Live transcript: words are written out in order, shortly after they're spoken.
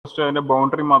Just അതിന്റെ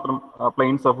boundary മാത്രം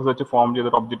plain surface വെച്ച് ഫോം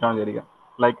ചെയ്തൊരു ഒബ്ജക്റ്റ് ആണ് വിചാരിക്കുക.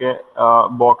 ലൈക്ക് എ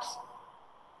ബോക്സ്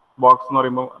എന്ന്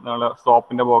പറയുമ്പോൾ നമ്മൾ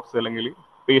സോപ്പിന്റെ ബോക്സ് അല്ലെങ്കിൽ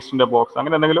പേസ്റ്റിന്റെ ബോക്സ്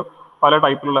അങ്ങനെ എന്തെങ്കിലും പല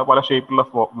ടൈപ്പിലുള്ള പല ഷേപ്പിലുള്ള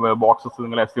ബോക്സസ്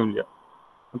നിങ്ങൾ അസ്യൂം ചെയ്യുക.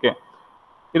 ഓക്കെ,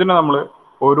 ഇതിനെ നമ്മൾ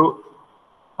ഒരു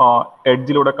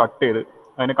എഡ്ജിലൂടെ കട്ട് ചെയ്ത്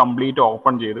അതിനെ കംപ്ലീറ്റ്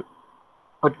ഓപ്പൺ ചെയ്ത്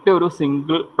ഒറ്റ ഒരു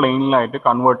സിംഗിൾ പ്ലെയിനിലായിട്ട്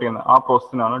കൺവേർട്ട് ചെയ്യുന്ന ആ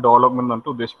പ്രോസസ്സിനാണ് ഡെവലപ്മെന്റ് എന്ന്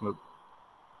പറഞ്ഞിട്ട് ഉദ്ദേശിക്കുന്നത്.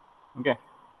 ഓക്കെ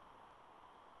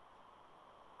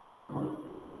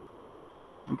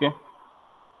ഓക്കെ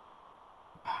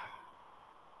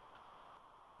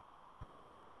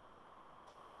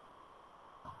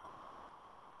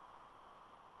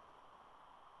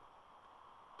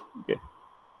ഓക്കെ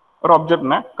ഒരു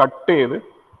ഒബ്ജക്റ്റിനെ കട്ട് ചെയ്ത്,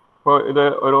 ഇപ്പോൾ ഇത്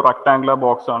ഒരു റെക്ടാങ്കുലർ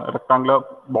ബോക്സ്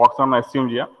ആണെന്ന് അസ്യൂം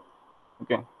ചെയ്യാം.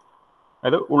 ഓക്കെ,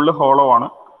 അത് ഉള്ളിൽ ഹോളോ ആണ്,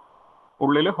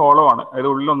 അതായത്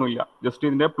ഉള്ളിലൊന്നുമില്ല, ജസ്റ്റ്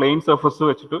ഇതിന്റെ പ്ലെയിൻ സർഫസ്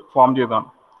വെച്ചിട്ട് ഫോം ചെയ്തതാണ്.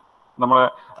 നമ്മളെ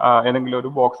ഏതെങ്കിലും ഒരു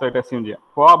ബോക്സ് ആയിട്ട് അസ്യൂം ചെയ്യാം.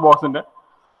 അപ്പോൾ ആ ബോക്സിന്റെ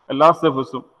എല്ലാ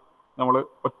സർഫസും നമ്മൾ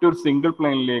ഒറ്റ ഒരു സിംഗിൾ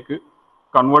പ്ലെയിനിലേക്ക്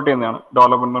കൺവേർട്ട് ചെയ്യുന്നതാണ്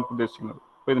ഡെവലപ്മെന്റ് ഉദ്ദേശിക്കുന്നത്.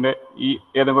 അപ്പോൾ ഇതിന്റെ ഈ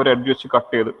ഏതെങ്കിലും ഒരു എഡ്ജ് വെച്ച്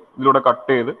ഇതിലൂടെ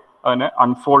കട്ട് ചെയ്ത് അതിനെ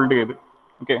അൺഫോൾഡ് ചെയ്ത്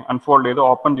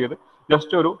ഓപ്പൺ ചെയ്ത്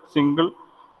ജസ്റ്റ് ഒരു സിംഗിൾ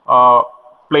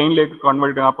പ്ലെയിനിലേക്ക്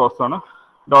കൺവേർട്ട് ചെയ്യുന്ന ആ പ്രോസസ്സാണ്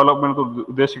ഡെവലപ്മെന്റ്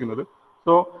ഉദ്ദേശിക്കുന്നത്.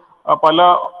 സോ പല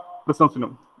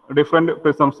പ്രിസംസിനും different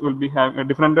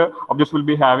objects will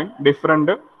be having different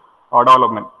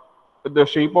development. The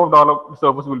shape of developed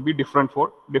surface will be different for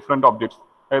different objects.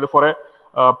 അതായത് four A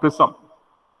prism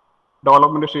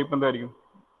development shape എന്തായിരിക്കും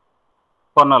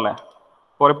പറഞ്ഞല്ലേ?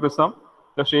 Four A prism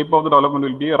the shape of the development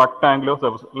will be a rectangular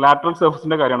surface. Lateral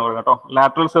surface-ന്റെ കാര്യമാണ് പറയുന്നത് കേട്ടോ.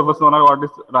 Lateral surface എന്ന് പറഞ്ഞാൽ what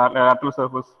is lateral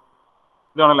surface?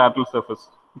 ഇതാണ് lateral surface.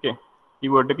 Okay, ഈ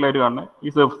വെർട്ടിക്കലായിട്ട് കാണുന്ന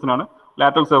ഈ സർഫസിനാണ്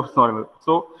ലാറ്ററൽ സർഫസ് എന്ന് പറയുന്നത്.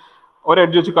 സോ ഒരു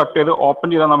എഡ്ജ് വെച്ച് കട്ട് ചെയ്ത് ഓപ്പൺ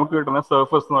ചെയ്താൽ നമുക്ക് കിട്ടുന്ന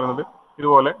സർഫസ് എന്ന് പറയുന്നത്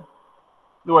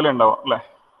ഇതുപോലെ ഉണ്ടാവാം അല്ലേ?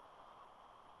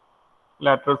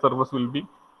 lateral surface will be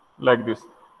like this.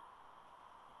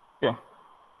 Okay,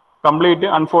 complete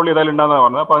unfold ചെയ്താൽ ഉണ്ടാകുന്നതാണ്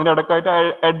പറഞ്ഞത്. അപ്പോൾ അതിൻ്റെ ഇടയ്ക്കായിട്ട്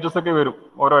എഡ്ജസ് ഒക്കെ വരും,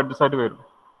 ഓരോ എഡ്ജസ് ആയിട്ട് വരും.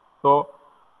 So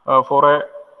four A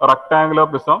rectangular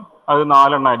prism അത്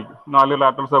 4 എണ്ണം ആയിരിക്കും, 4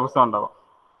 ലാറ്ററൽ സർഫസ് ഉണ്ടാവാം.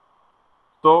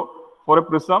 So four A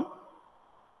prism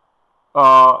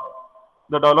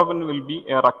the development will be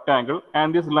a rectangle and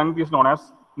this length is known as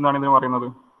എന്താണ് ഇതിന് പറയുന്നത്?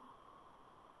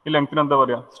 ഈ ലെങ്ത്തിന് എന്താ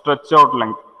പറയുക? Stretch out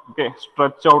length. Okay,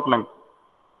 stretch out length.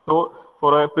 So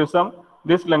four A prism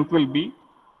this length will be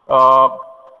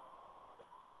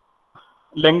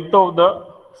length of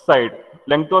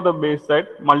the base side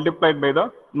multiplied by the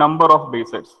number of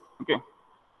base sides. Okay,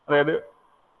 അതായത്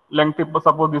length ഇപ്പോൾ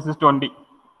suppose this is 20,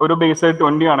 ഒരു base side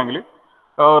 20 ആണെങ്കിൽ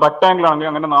rectangle ആണെങ്കിൽ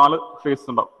അങ്ങനെ 4 face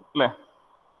ഉണ്ടാവും അല്ലേ?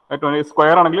 20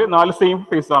 square ആണെങ്കിൽ 4 same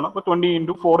face ആണ്. അപ്പോൾ 20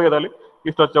 × 4 ചെയ്താൽ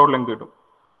ഈ സ്ട്രെച്ച് ഔട്ട് ലെങ്ത് കിട്ടും.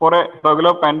 Four A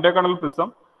regular pentagonal prism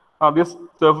this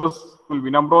surface will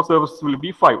be number of surface will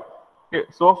be 5.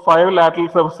 So 5 lateral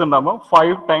surface ഉണ്ടാകുമ്പോൾ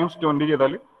 5 × 20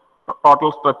 ചെയ്താൽ ടോട്ടൽ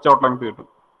സ്ട്രെച്ച് ഔട്ട് ലെങ്ത് കിട്ടും.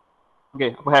 ഓക്കെ,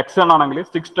 അപ്പോൾ ഹെക്സൺ ആണെങ്കിൽ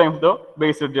 6 times the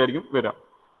base edge ആയിരിക്കും വരിക.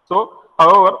 So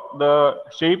however the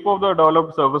shape of the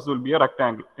developed surface will be a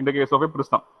rectangle in the case of a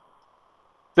prism.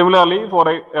 Similarly for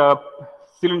a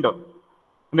cylinder,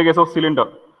 in the case of cylinder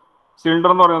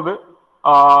എന്ന് പറയുന്നത്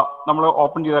നമ്മൾ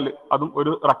open ചെയ്താൽ അതും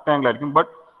ഒരു rectangle ആയിരിക്കും.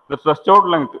 But the stretch out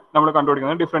length നമ്മൾ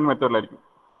കണ്ടുപിടിക്കുന്നത് different മെത്തേഡിലായിരിക്കും.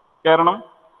 കാരണം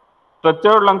stretch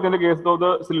out length in the case of the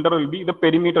cylinder will be the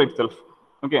perimeter itself.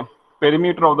 Okay,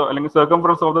 perimeter of the അല്ലെങ്കിൽ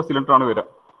സർക്കംഫറൻസ് ഓഫ് ദ സിലിണ്ടർ ആണ് വരിക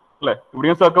അല്ലേ?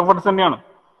 ഇവിടെയും സർക്കംഫറൻസ് തന്നെയാണ്.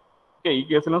 ഓക്കെ, ഈ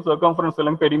കേസിലും സർക്കംഫറൻസ്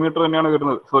അല്ലെങ്കിൽ പെരിമീറ്റർ തന്നെയാണ്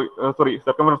വരുന്നത്. സോറി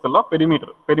സർക്കംഫറൻസ് അല്ല,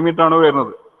 പെരിമീറ്റർ ആണ്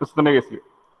വരുന്നത് ക്രിസ്തുവിന്റെ കേസിൽ.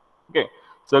 ഓക്കെ,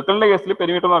 സർക്കിളിന്റെ കേസിൽ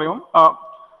പെരിമീറ്റർ എന്ന് പറയുമ്പോൾ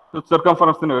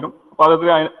സർക്കംഫറൻസിന് വരും. അപ്പോൾ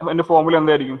അതിന്റെ ഫോർമുല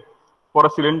എന്തായിരിക്കും? Four A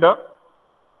cylinder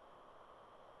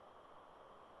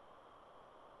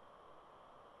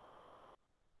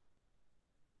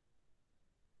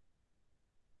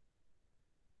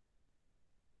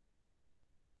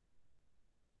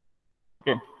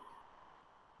okay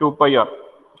 2πr.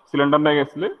 സിലിണ്ടറിന്റെ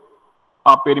കേസിൽ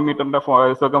ആ പെരിമീറ്ററിന്റെ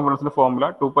സർക്കംഫറൻസിന്റെ ഫോർമുല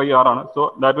 2πr ആണ്. So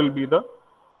that will be the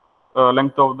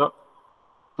length of the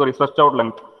stretch out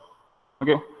length.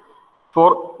 Okay, for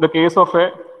the case of A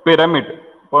pyramid,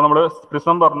 ഇപ്പോൾ നമ്മൾ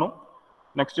പ്രിസം പറഞ്ഞു,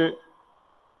 നെക്സ്റ്റ്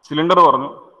സിലിണ്ടർ പറഞ്ഞു.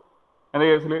 എൻ്റെ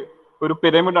കേസിൽ ഒരു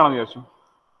പിരമിഡ് ആണെന്ന് വിചാരിച്ചു.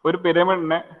 ഒരു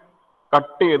പിരമിഡിനെ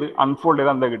കട്ട് ചെയ്ത് അൺഫോൾഡ്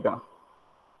ചെയ്താൽ എന്താ കിട്ടുക?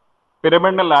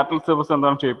 പിരമിഡിന്റെ ലാറ്ററൽ സർഫസ്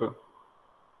എന്താണ് ഷേപ്പ്?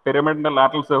 പിരമിഡിന്റെ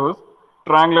ലാറ്ററൽ സർഫസ്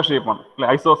ട്രയാങ്കുലർ ഷേപ്പാണ് അല്ലെ?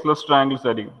 ഐസോസ്ലസ് ട്രയാങ്കിൾസ്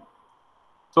ആയിരിക്കും.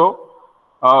 So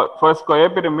four A square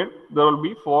pyramid there will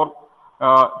be 4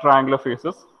 triangular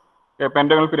faces.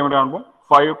 Pentagonal pyramid ആകുമ്പോൾ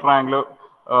 5 ട്രയാങ്കുലർ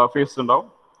ഫേസ് ഉണ്ടാവും.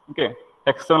 ഓക്കെ,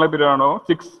 ഹെക്സഗണൽ പിരമിഡ് ആകുമ്പോൾ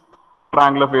 6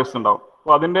 ട്രയാങ്കുലർ ഫേസ് ഉണ്ടാവും.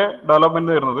 അപ്പോൾ അതിന്റെ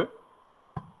ഡെവലപ്മെന്റ് വരുന്നത്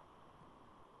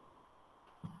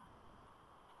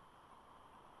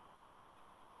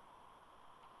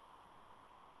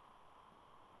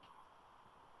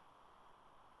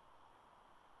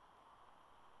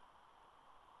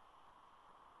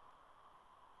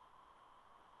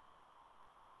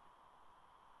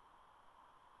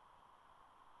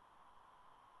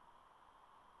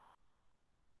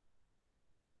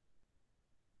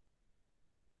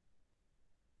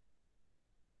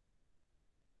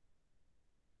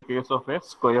case of a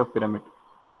square pyramid.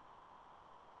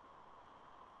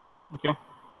 Okay.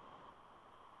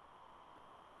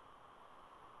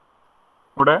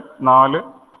 ഇവിടെ 4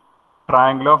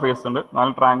 triangular face ഉണ്ട്,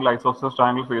 4 triangle isosceles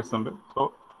triangle face ഉണ്ട്. So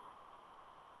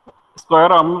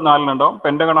സ്ക്വയർ ആകുമ്പോൾ 4 ഉണ്ടാവും,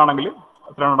 പെൻറ്റഗൺ ആണെങ്കിൽ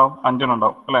എത്ര ഉണ്ടാവും? 5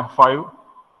 ഉണ്ടാവും അല്ലേ? 5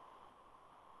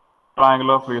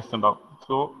 triangular face ഉണ്ടാവും.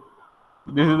 So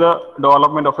this is the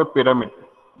development of a pyramid.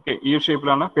 Okay, ഈ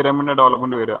ഷേപ്പിലാണ് പിരമിഡിന്റെ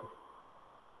ഡെവലപ്മെന്റ് വരിക.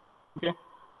 ഓക്കെ,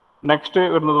 നെക്സ്റ്റ്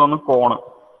വരുന്നത് വന്ന് കോണ്.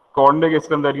 കോണിന്റെ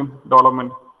കേസിൽ എന്തായിരിക്കും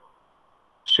development?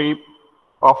 Shape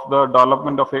of the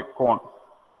development of a cone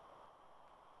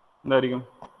എന്തായിരിക്കും?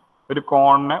 ഒരു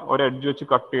കോണിനെ ഒരു എഡ്ജ് വെച്ച്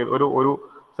കട്ട് ചെയ്ത് ഒരു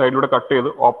സൈഡിലൂടെ കട്ട് ചെയ്ത്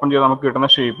ഓപ്പൺ ചെയ്ത് നമുക്ക് കിട്ടുന്ന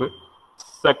ഷേപ്പ്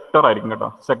സെക്ടർ ആയിരിക്കും കേട്ടോ.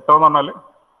 സെക്ടർ എന്ന് പറഞ്ഞാൽ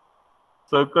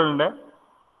സർക്കിളിന്റെ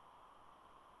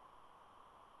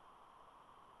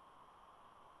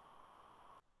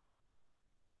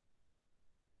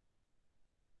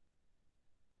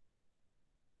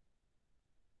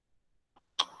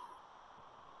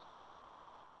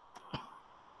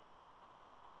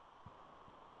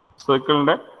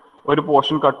ഒരു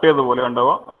പോർഷൻ കട്ട് ചെയ്ത പോലെ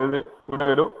ഉണ്ടാവുക. അതായത് ഇവിടെ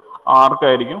ഒരു ആർക്ക്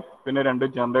ആയിരിക്കും, പിന്നെ 2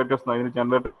 ജനറേറ്റേഴ്സ്. അതിന്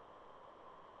ജനറേറ്റർ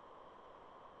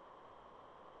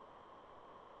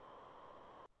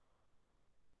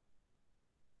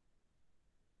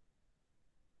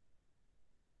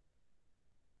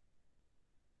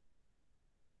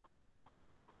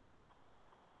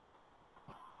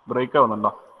ബ്രേക്ക്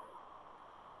ആവുന്നുണ്ടോ?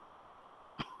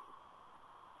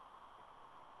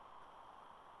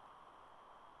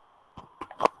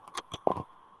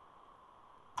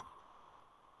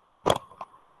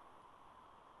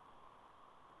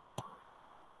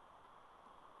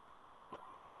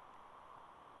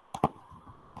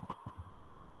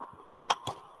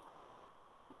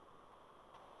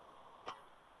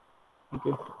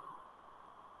 ഓക്കെ,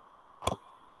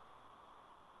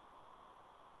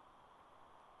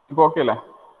 ഇപ്പൊ ഓക്കെ അല്ലേ?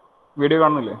 വീഡിയോ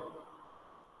കാണുന്നില്ലേ?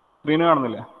 സ്ക്രീന്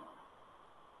കാണുന്നില്ലേ?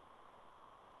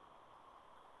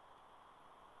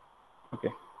 Okay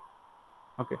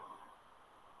okay.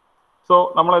 സോ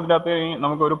നമ്മൾ ഇതിൻ്റെ അകത്ത്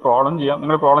നമുക്ക് ഒരു പ്രോബ്ലം ചെയ്യാം.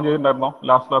 നിങ്ങൾ പ്രോബ്ലം ചെയ്തിട്ടുണ്ടായിരുന്നോ?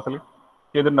 ലാസ്റ്റ് ക്ലാസ്സിൽ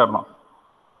ചെയ്തിട്ടുണ്ടായിരുന്നോ?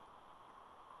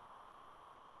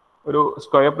 ഒരു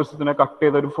സ്ക്വയർ പ്രിസത്തിനെ കട്ട്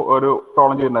ചെയ്ത ഒരു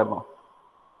പ്രോബ്ലം ചെയ്തിട്ടുണ്ടായിരുന്നോ?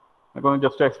 എനിക്കൊന്ന്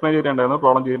ജസ്റ്റ് എക്സ്പ്ലെയിൻ ചെയ്തിട്ടുണ്ടായിരുന്നു,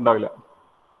 പ്രോബ്ലം ചെയ്തിട്ടുണ്ടാവില്ല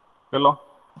അല്ലോ.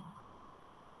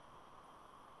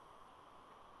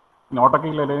 നോട്ടൊക്കെ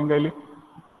ഇല്ല എല്ലാവരും കയ്യിൽ?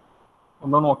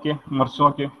 ഒന്ന് നോക്കിയേ, മറിച്ച്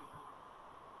നോക്കിയേ.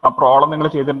 ആ പ്രോബ്ലം നിങ്ങൾ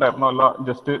ചെയ്തിട്ടുണ്ടായിരുന്നോ? അല്ല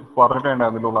ജസ്റ്റ് പറഞ്ഞിട്ടേ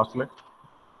ഉണ്ടായിരുന്നല്ലോ ക്ലാസ്സിൽ?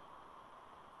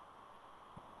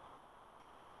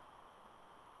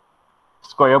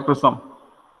 Square prism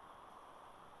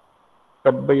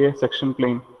cut by a section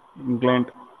plane inclined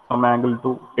from angle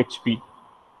to HP.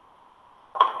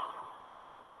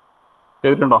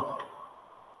 ചെയ്തിട്ടുണ്ടോ?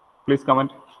 Please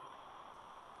comment.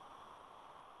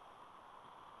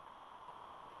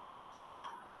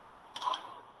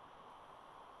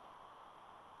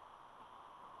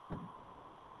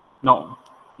 No.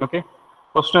 Okay,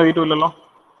 question എഴുതിയിട്ടില്ലല്ലോ?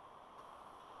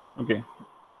 Okay,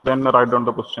 then write down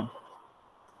the question.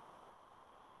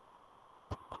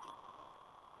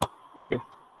 Okay,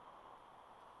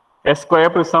 a square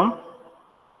prism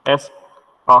as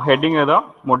heading is the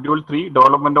module 3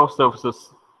 development of surfaces.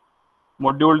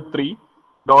 Module 3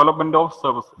 development of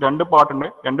surface. 2 part ഉണ്ട്,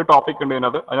 2 topic ഉണ്ട്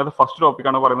ഇതിനകത്ത്. അതിനകത്ത് first topic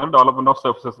ആണ് പറയുന്നത് development of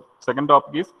surfaces. Second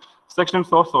topic is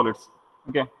sections of solids.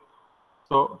 Okay,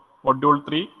 so module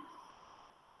 3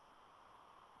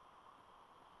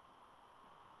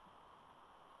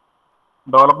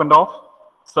 development of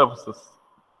surfaces.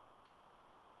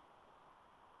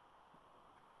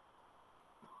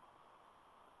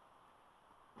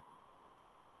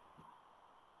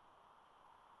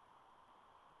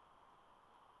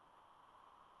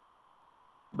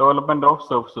 Development of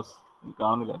surfaces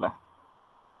കാണുന്നില്ല അല്ലേ?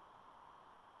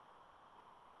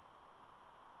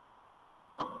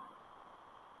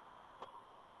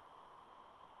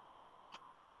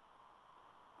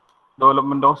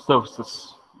 Development of surfaces.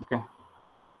 Okay,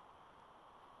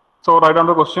 so write down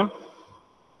the question.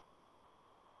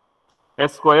 A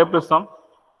square prism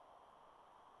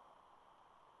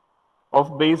of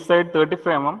base side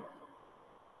 35 mm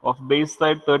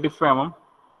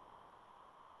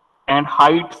and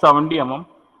height 70 mm,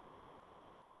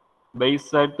 base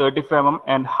side 35 mm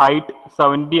and height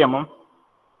 70 mm,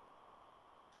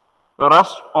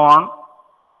 rest on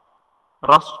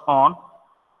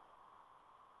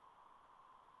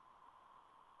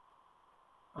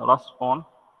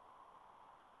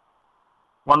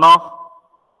one of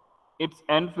its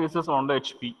end faces on the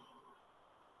HP.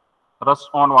 Rest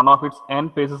on one of its end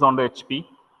faces on the HP.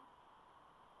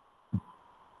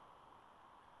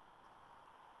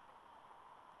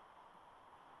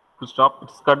 To stop,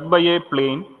 it's cut by a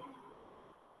plane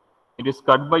It is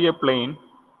cut by a plane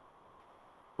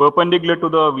perpendicular to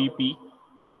the VP.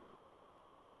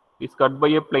 It is cut by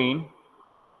a plane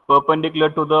perpendicular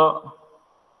to the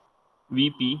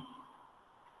VP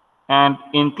and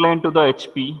inclined to the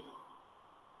HP.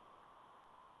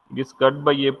 It is cut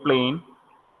by a plane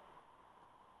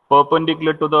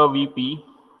perpendicular to the VP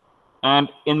and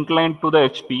inclined to the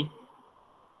HP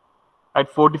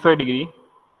at 45 degree.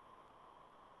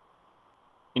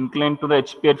 Inclined to the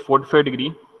HP at 45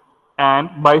 degree and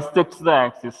bisects the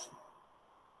axis.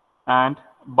 And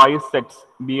bisects,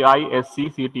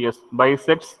 B-I-S-E-C-T-S,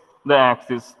 bisects the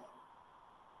axis.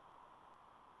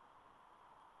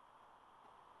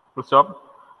 Full stop.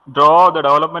 Draw the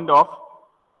development of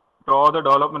all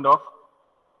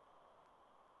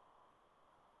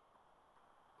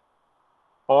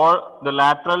the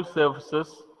lateral surfaces.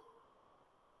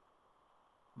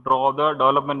 Draw the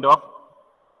development of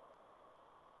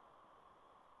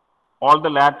all the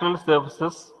lateral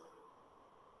surfaces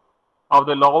of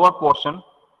the lower portion.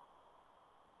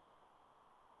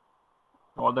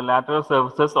 All the lateral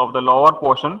surfaces of the lower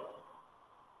portion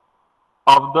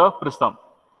of the prism.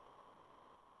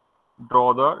 Draw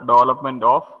the development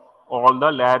of all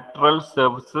the lateral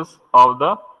surfaces of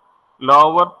the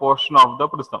lower portion of the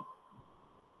prism.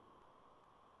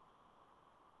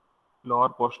 Lower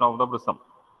portion of the prism.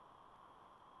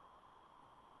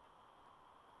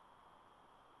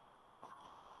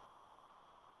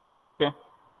 Okay.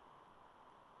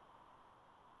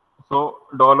 So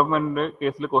development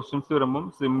case questions വരുമ്പോൾ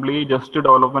simply just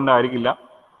development ആയിരിക്കില്ല.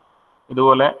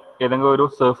 ഇതുപോലെ ഏതെങ്കിലും ഒരു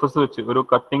surface വെച്ച് ഒരു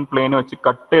cutting plain വെച്ച്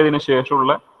cut ചെയ്തതിന്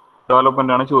ശേഷമുള്ള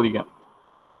ഡെവലപ്മെന്റ് ആണ് ചോദിക്കുക.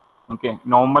 ഓക്കെ,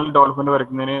 നോർമൽ ഡെവലപ്മെന്റ്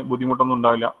വരയ്ക്കുന്നതിന് ബുദ്ധിമുട്ടൊന്നും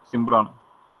ഉണ്ടാവില്ല, സിമ്പിൾ ആണ്.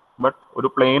 ബട്ട് ഒരു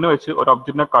പ്ലെയിൻ വെച്ച് ഒരു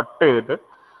ഒബ്ജക്റ്റിനെ കട്ട് ചെയ്തിട്ട്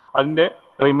അതിന്റെ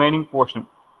റിമൈനിങ് പോർഷൻ,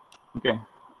 ഓക്കെ,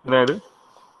 അതായത്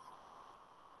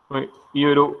ഈ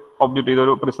ഒരു ഒബ്ജക്റ്റ്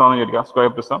ഇതൊരു പ്രിസം എന്ന് വിചാരിക്കുക,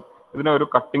 സ്ക്വയർ പ്രിസം. ഇതിനെ ഒരു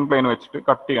കട്ടിംഗ് പ്ലെയിൻ വെച്ചിട്ട്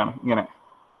കട്ട് ചെയ്യാണ് ഇങ്ങനെ.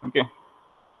 ഓക്കെ,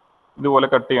 ഇതുപോലെ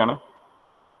കട്ട് ചെയ്യാണ്.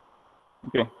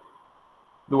 ഓക്കെ,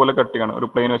 ഇതുപോലെ കട്ട് ചെയ്യാണ് ഒരു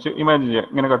പ്ലെയിൻ വെച്ച് ഇമാജിൻ ചെയ്യുക,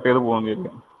 ഇങ്ങനെ കട്ട് ചെയ്ത് പോകുന്നു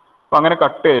വിചാരിക്കാം. അപ്പോൾ അങ്ങനെ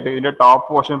കട്ട് ചെയ്തിട്ട് ഇതിന്റെ ടോപ്പ്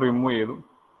പോർഷൻ റിമൂവ് ചെയ്തു.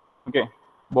 ഓക്കെ,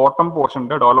 ബോട്ടം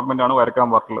പോർഷന്റെ ഡെവലപ്മെന്റ് ആണ് വരയ്ക്കാൻ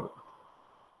പാടുള്ളത്.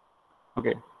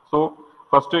 Okay, so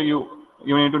first you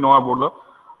need to know about the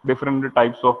different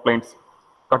types of planes,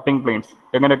 cutting planes,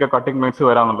 എങ്ങനെയൊക്കെ cutting planes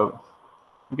വരാന്നുള്ളത്.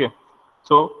 Okay,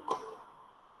 so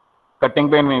cutting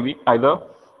plane may be either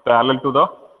parallel to the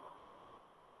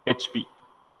HP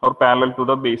or parallel to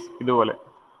the base. ഇതുപോലെ.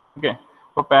 Okay,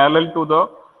 so parallel to the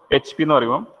HP എന്ന്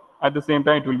പറയുമ്പോൾ at the same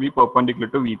time it will be perpendicular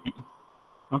to VP.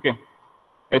 Okay,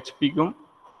 HP-ക്കും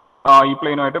ഈ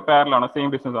പ്ലെയിനുമായിട്ട് parallel ആണ്,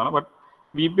 same distance ആണ്. But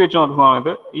VP വെച്ച്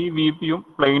നോക്കുകയാണെങ്കിൽ ഈ VP-യും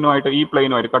പ്ലെയിനുമായിട്ട് ഈ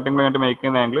പ്ലെയിനുമായിട്ട് കട്ടിംഗ് പ്ലെയിനായിട്ട് മേക്ക്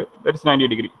ചെയ്യുന്ന angle that is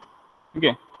 90 degree.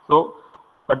 Okay, so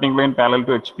cutting plain parallel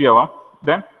to HP ആവാം.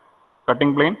 Then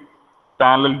cutting plain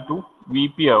parallel to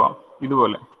VP ആവാം,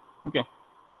 ഇതുപോലെ. ഓക്കെ,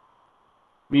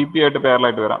 VP ആയിട്ട്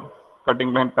പാരലായിട്ട് വരാം,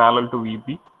 cutting plain parallel to VP.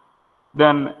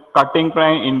 Then cutting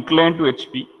plain incline to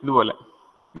HP, ഇതുപോലെ.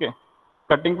 Okay,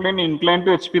 cutting plain incline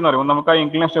to HP എന്ന് പറയുമ്പോൾ നമുക്ക് ആ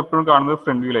ഇൻക്ലൈനേഷൻ എപ്പോഴും കാണുന്നത്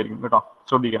ഫ്രണ്ട് വ്യൂലായിരിക്കും കേട്ടോ,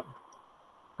 ശ്രദ്ധിക്കാം.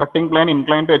 Cutting plain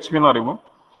incline to HP എന്ന് പറയുമ്പോൾ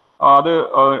അത്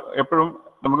എപ്പോഴും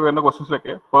നമുക്ക് വരുന്ന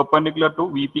ക്വസ്റ്റ്യൻസിലൊക്കെ പെർപെൻഡിക്കുലർ ടു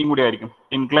VP കൂടി ആയിരിക്കും.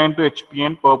 Incline to HP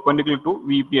and perpendicular to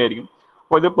VP ആയിരിക്കും.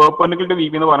 അപ്പോൾ ഇത് പെർപെൻഡിക്കുലർ ടു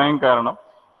VP എന്ന് പറയാൻ കാരണം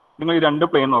നിങ്ങൾ ഈ രണ്ട്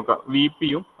പ്ലെയിൻ നോക്കുക,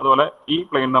 VP-യും അതുപോലെ ഈ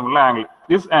പ്ലെയിൻ തമ്മിലുള്ള ആംഗിൾ,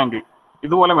 ദിസ് ആംഗിൾ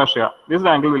ഇതുപോലെ മെഷർ ചെയ്യുക. This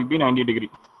angle will be 90 degree.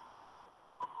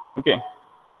 Okay,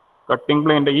 cutting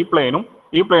പ്ലെയിൻ്റെ ഈ പ്ലെയിനും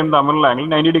ഈ പ്ലെയിനും തമ്മിലുള്ള ആംഗിൾ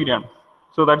 90 ഡിഗ്രി ആണ്.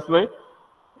 So that's why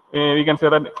we can say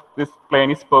that this plain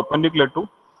is perpendicular to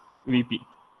VP.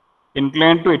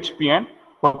 Incline to HP and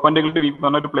perpendicular to VP എന്ന്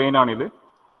പറഞ്ഞ ഒരു പ്ലെയിൻ ആണിത്.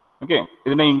 ഓക്കെ,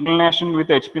 ഇതിന്റെ ഇൻക്ലിനേഷൻ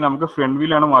വിത്ത് HP നമുക്ക് ഫ്രണ്ട്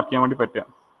വ്യൂലാണ് മാർക്ക് ചെയ്യാൻ വേണ്ടി പറ്റുക,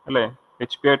 അല്ലേ?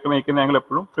 HP ആയിട്ട് മേക്കുന്ന ആംഗിൾ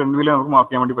എപ്പോഴും ഫ്രണ്ട് വ്യൂലാണ് നമുക്ക്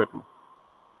മാർക്ക് ചെയ്യാൻ വേണ്ടി പറ്റും.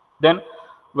 ദെൻ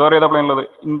വേറെ ഏതാ പ്ലെയിൻ ഉള്ളത്?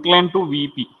 Incline to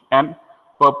VP and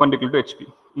perpendicular to HP,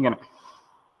 ഇങ്ങനെ.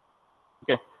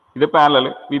 ഓക്കെ, ഇത് പാരലൽ,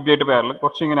 VP ആയിട്ട് പാരലൽ,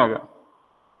 കുറച്ച് ഇങ്ങനെ ആകുക.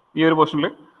 ഈ ഒരു പൊസിഷനിൽ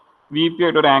VP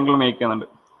ആയിട്ട് ഒരു ആംഗിൾ മേക്ക് ചെയ്യുന്നുണ്ട്.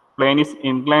 Plain is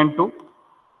incline to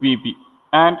VP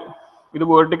and ഇത്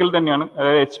വേർട്ടിക്കൽ തന്നെയാണ്,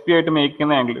 അതായത് HP ആയിട്ട് മേക്ക്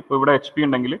ചെയ്യുന്ന ആംഗിൾ. ഇപ്പോൾ ഇവിടെ HP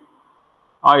ഉണ്ടെങ്കിൽ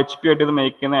ആ HP ആയിട്ട് ഇത്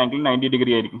മേക്ക് ചെയ്യുന്ന ആംഗിൾ 90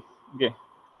 ഡിഗ്രി ആയിരിക്കും. ഓക്കെ,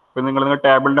 ഇപ്പോൾ നിങ്ങൾ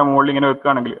ടേബിളിന്റെ മുകളിൽ ഇങ്ങനെ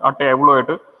വെക്കുകയാണെങ്കിൽ ആ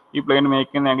ടേബിളുമായിട്ട് ഈ പ്ലെയിൻ മേക്ക്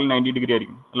ചെയ്യുന്ന ആംഗിൾ 90 ഡിഗ്രി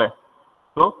ആയിരിക്കും, അല്ലേ?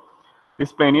 So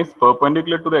this plane is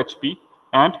perpendicular to the HP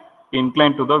and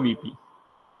inclined to the VP.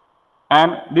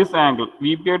 And this angle,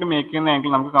 VP ആയിട്ട് മേക്ക് ചെയ്യുന്ന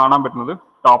ആംഗിൾ നമുക്ക് കാണാൻ പറ്റുന്നത്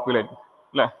ടോപ്പിലായിരിക്കും,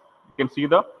 അല്ലേ? You can see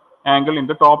the angle in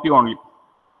the top view only.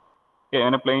 Okay,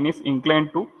 when a plane is inclined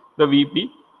to the VP,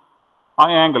 ആ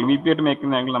angle VP ആയിട്ട് make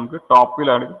ചെയ്യുന്ന angle നമുക്ക്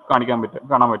ടോപ്പിലാണ്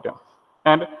കാണാൻ പറ്റുക.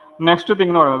 ആൻഡ് നെക്സ്റ്റ്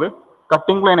തിങ് എന്ന് പറയുന്നത്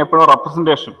കട്ടിംഗ് പ്ലെയിൻ എപ്പോഴും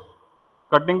റെപ്രസെൻറ്റേഷൻ.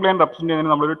 കട്ടിംഗ് പ്ലെയിൻ റെപ്രസെൻറ്റ്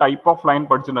ചെയ്യുന്നതിന് നമ്മളൊരു ടൈപ്പ് ഓഫ് ലൈൻ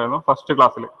പഠിച്ചിട്ടുണ്ടായിരുന്നു ഫസ്റ്റ്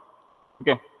ക്ലാസ്സിൽ.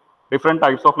 Okay, different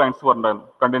types of lines പറഞ്ഞിട്ടുണ്ടായിരുന്നു.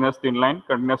 Continuous thin line,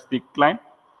 continuous thick line,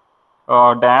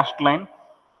 dashed line,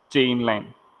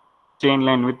 chain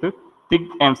line with thick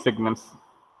end segments.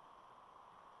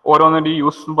 ഓരോന്നിൻ്റെ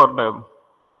use പറഞ്ഞിട്ടായിരുന്നു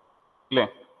അല്ലേ?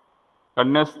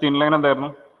 Continuous thin line എന്തായിരുന്നു?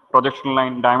 Projection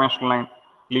line, dimension line,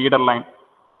 leader line,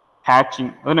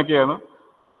 hatching, അതിനൊക്കെയായിരുന്നു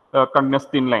continuous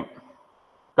thin line.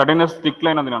 Continuous thick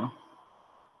line അതിനാണ്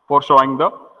four showing the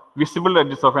visible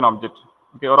edges of N object.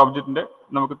 Okay, ഒരു ഒബ്ജക്റ്റിന്റെ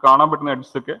നമുക്ക് കാണാൻ പറ്റുന്ന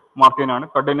edges ഒക്കെ mark ചെയ്യാനാണ്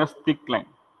continuous thick line.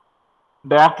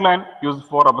 Dash line use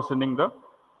for representing the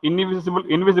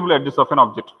invisible edges of N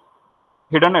object,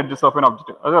 hidden edges of N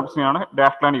object, അത് represent ചെയ്യാനാണ്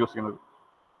dash line use ചെയ്യുന്നത്.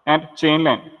 And chain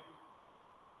line,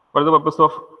 what is the purpose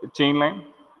of chain line?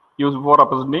 Used for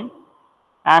representing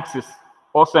axis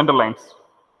or center lines.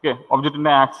 Okay,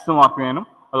 ഒബ്ജക്റ്റിന്റെ axis mark ചെയ്യാനും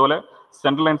അതുപോലെ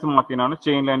central lines mark ചെയ്യാനാണ്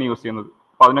chain line use ചെയ്യുന്നത്.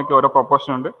 അപ്പോൾ അതിനൊക്കെ ഓരോ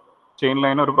പ്രൊപ്പോർഷൻ ഉണ്ട്. ചെയിൻ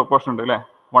ലൈന് ഒരു പ്രൊപ്പോർഷൻ ഉണ്ട് അല്ലേ?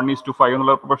 1:5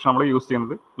 എന്നുള്ള പ്രൊപ്പോർഷൻ നമ്മൾ യൂസ്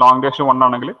ചെയ്യുന്നത്. ലോങ് ഡാഷ് 1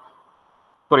 ആണെങ്കിൽ,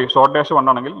 സോറി ഷോർട്ട് ഡാഷ് 1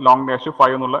 ആണെങ്കിൽ ലോങ് ഡാഷ്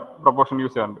 5 എന്നുള്ള പ്രൊപ്പോർഷൻ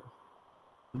യൂസ് ചെയ്യാറുണ്ട്.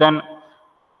 Then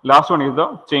last one is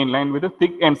the chain line with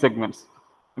thick end segments.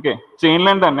 Okay, chain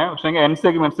line തന്നെ പക്ഷേ എൻഡ്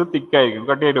സെഗ്മെന്റ്സ് തിക്ക് ആയിരിക്കും,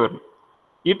 കട്ടിയായിട്ട് വരും.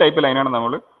 ഈ ടൈപ്പ് ലൈനാണ്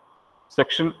നമ്മൾ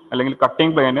സെക്ഷൻ അല്ലെങ്കിൽ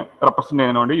കട്ടിംഗ് പ്ലെയിന് റെപ്രസെന്റ്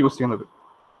ചെയ്യുന്നതിന് വേണ്ടി യൂസ് ചെയ്യുന്നത്.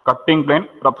 കട്ടിംഗ് പ്ലെയിൻ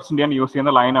റെപ്രസെന്റ് ചെയ്യാൻ യൂസ്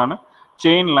ചെയ്യുന്ന ലൈനാണ്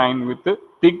chain line with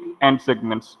thick and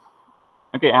segments.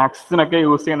 Okay, ആക്സിസിനൊക്കെ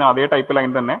use ചെയ്യുന്ന അതേ ടൈപ്പ് ലൈൻ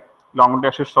തന്നെ, ലോങ്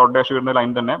ഡാഷ് ഷോർട്ട് ഡാഷ് വരുന്ന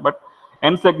ലൈൻ തന്നെ, but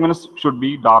end segments should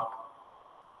be dark.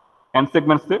 End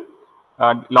segments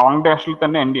long ഡാഷിൽ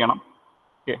തന്നെ എൻഡ് ചെയ്യണം.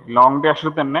 ഓക്കെ, ലോങ്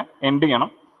ഡാഷിൽ തന്നെ എൻഡ്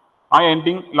ചെയ്യണം. ആ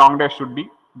ending long dash should be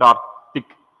dark,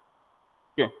 thick.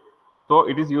 Okay, so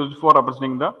it is used for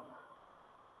representing the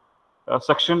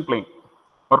section plane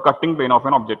or cutting plane of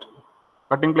an object.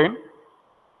 Cutting plane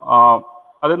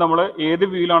അത് നമ്മൾ ഏത്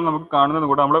വ്യൂയിലാണ് നമുക്ക് കാണുന്നത്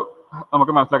കൂടെ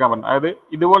നമുക്ക് മനസ്സിലാക്കാൻ പറ്റും. അതായത്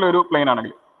ഇതുപോലെ ഒരു പ്ലെയിൻ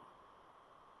ആണെങ്കിൽ,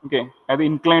 ഓക്കെ, അതായത്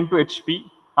ഇൻക്ലൈൻ ടു HP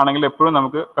ആണെങ്കിൽ എപ്പോഴും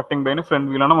നമുക്ക് കട്ടിംഗ് പ്ലെയിന് ഫ്രണ്ട്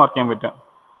വ്യൂയിലാണ് മാർക്ക് ചെയ്യാൻ പറ്റുക.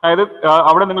 അതായത്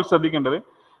അവിടെ നിങ്ങൾ ശ്രദ്ധിക്കേണ്ടത്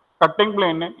കട്ടിംഗ്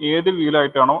പ്ലെയിനെ ഏത്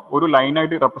വ്യൂയിലായിട്ടാണോ ഒരു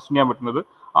ലൈനായിട്ട് റെപ്രസെന്റ് ചെയ്യാൻ പറ്റുന്നത്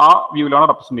ആ വ്യൂയിലാണ്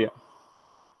റെപ്രസെന്റ് ചെയ്യുക.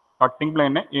 കട്ടിംഗ്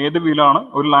പ്ലെയിനെ ഏത് വ്യൂയിലാണ്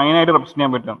ഒരു ലൈനായിട്ട് റെപ്രസെന്റ്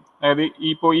ചെയ്യാൻ പറ്റുക. അതായത്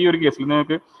ഇപ്പോൾ ഈ ഒരു കേസിൽ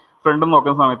നിങ്ങൾക്ക് ഫ്രണ്ട്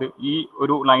നോക്കുന്ന സമയത്ത് ഈ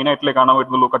ഒരു ലൈനായിട്ടല്ലേ കാണാൻ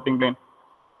പറ്റുന്നുള്ളൂ കട്ടിംഗ് പ്ലെയിൻ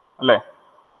അല്ലേ?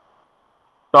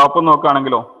 ടോപ്പ്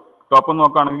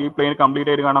നോക്കുകയാണെങ്കിൽ ഈ പ്ലെയിൻ കംപ്ലീറ്റ്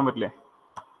ആയിട്ട് കാണാൻ പറ്റില്ലേ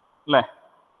അല്ലേ?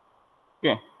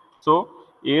 ഓക്കെ, സോ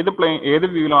ഏത്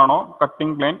വ്യൂയിലാണോ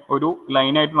കട്ടിംഗ് പ്ലെയിൻ ഒരു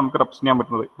ലൈനായിട്ട് നമുക്ക് റെപ്രസെന്റ് ചെയ്യാൻ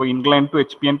പറ്റുന്നത്. ഇപ്പോൾ incline to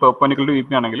HP and perpendicular to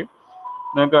VP ആണെങ്കിൽ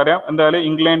നിങ്ങൾക്ക് അറിയാം എന്തായാലും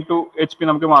ഇൻക്ലൈൻ ടു HP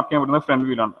നമുക്ക് മാർക്ക് ചെയ്യാൻ പറ്റുന്നത് ഫ്രണ്ട്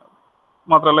വ്യൂയിലാണ്.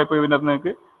 മാത്രമല്ല ഇപ്പോൾ ഇതിൻ്റെ അകത്ത്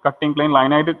നിങ്ങൾക്ക് കട്ടിംഗ് പ്ലെയിൻ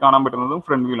ലൈനായിട്ട് കാണാൻ പറ്റുന്നതും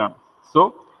ഫ്രണ്ട് വ്യൂയിലാണ്. സോ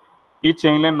ഈ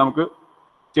chain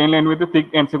line with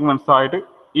thick end segments ആയിട്ട്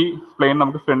ഈ പ്ലെയിൻ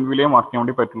നമുക്ക് ഫ്രണ്ട് വ്യൂയിലേ മാർക്ക് ചെയ്യാൻ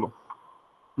വേണ്ടി പറ്റുള്ളൂ.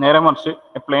 നേരെ മറിച്ച്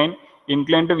പ്ലെയിൻ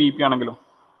ഇൻക്ലൈൻ ടു VP ആണെങ്കിലും,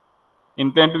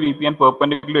 incline to VP and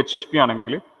perpendicular HP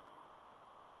ആണെങ്കിൽ,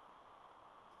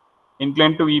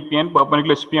 incline to VP and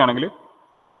perpendicular HP ആണെങ്കിൽ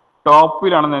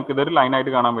ടോപ്പിലാണ് നിങ്ങൾക്ക് ഇതൊരു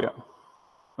ലൈനായിട്ട് കാണാൻ പറ്റുക.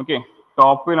 ഓക്കെ,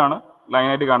 ടോപ്പിലാണ്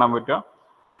ലൈനായിട്ട് കാണാൻ പറ്റുക.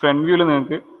 ഫ്രണ്ട്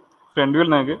വ്യൂവിൽ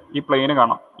നിങ്ങൾക്ക് ഈ പ്ലെയിന്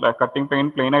കാണാം അല്ലെ? കട്ടിംഗ്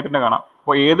പ്ലെയിൻ ആയിട്ട് തന്നെ കാണാം.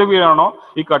 അപ്പോൾ ഏത് വ്യൂയിലാണോ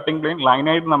ഈ കട്ടിംഗ് പ്ലെയിൻ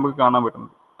ലൈനായിട്ട് നമുക്ക് കാണാൻ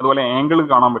പറ്റുന്നത്, അതുപോലെ ആംഗിൾ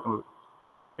കാണാൻ പറ്റുന്നത്,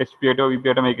 HP ആയിട്ടോ VP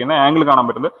ആയിട്ടോ മേക്ക് ചെയ്യുന്ന ആംഗിൾ കാണാൻ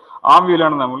പറ്റുന്നത്, ആ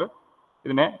വ്യൂയിലാണ് നമ്മൾ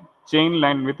ഇതിനെ chain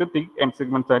line with thick end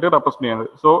segments ആയിട്ട് റെപ്രസെന്റ് ചെയ്യുന്നത്.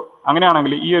 സോ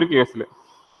അങ്ങനെയാണെങ്കിൽ ഈ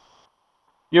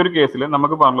ഒരു കേസിൽ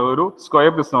നമുക്ക് പറഞ്ഞത് ഒരു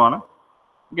സ്ക്വയർ പ്രിസമാണ്.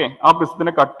 ഓക്കെ, ആ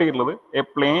പ്രിസത്തിന്റെ കട്ട് ചെയ്തിട്ടുള്ളത് A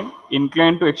plain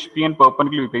incline to HP and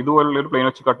perpendicular VP, ഇതുപോലുള്ള ഒരു പ്ലെയിൻ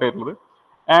വെച്ച് കട്ട് ചെയ്തിട്ടുള്ളത്.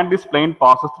 And this plain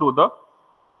passes through the,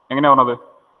 എങ്ങനെയാ പറഞ്ഞത്,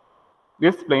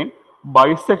 this plain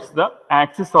bisects the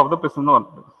axis of the prism എന്ന്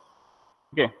പറഞ്ഞത്.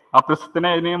 ഓക്കെ, ആ പ്രിസത്തിനെ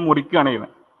അതിനെ മുറിക്കുകയാണ്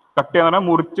ചെയ്യുന്നത്. കട്ട് ചെയ്യാന്ന് പറഞ്ഞാൽ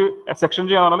മുറിച്ച് സെക്ഷൻ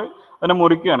ചെയ്യാന്ന് പറഞ്ഞാൽ അതിനെ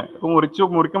മുറിക്കുകയാണ്. അപ്പോൾ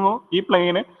മുറിക്കുമ്പോൾ ഈ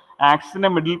പ്ലെയിന് ആക്സിന്റെ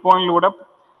മിഡിൽ പോയിന്റിലൂടെ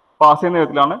പാസ് ചെയ്യുന്ന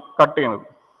വിധത്തിലാണ് കട്ട് ചെയ്യുന്നത്.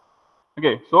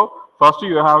 Okay, so first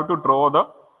you have to draw the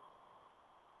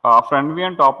front view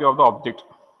and top view of the object.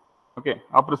 Okay,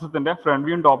 ആ പ്രിസത്തിന്റെ ഫ്രണ്ട്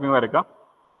വ്യൂ ടോപ്പ് വ്യൂ വരയ്ക്കാം.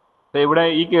 ഇവിടെ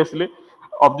ഈ കേസിൽ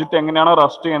ഒബ്ജക്റ്റ് എങ്ങനെയാണോ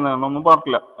റെസ്റ്റ് ചെയ്യുന്നതെന്നൊന്നും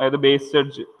പറഞ്ഞില്ല. അതായത് base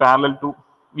edge parallel to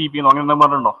VP എന്നോ അങ്ങനെ എന്തെങ്കിലും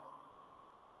പറഞ്ഞിട്ടുണ്ടോ?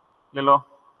 ഇല്ലല്ലോ.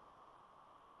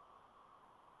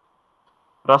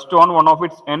 Rest on one of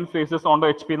its end faces on the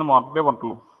HP എന്ന് മാത്രമേ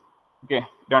പറഞ്ഞിട്ടുള്ളൂ. ഓക്കെ,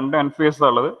 2 എൻഡ് ഫേസസ്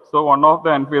ഉള്ളത്. So one of the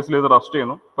end ഫേസിൽ ഇത് റെസ്റ്റ്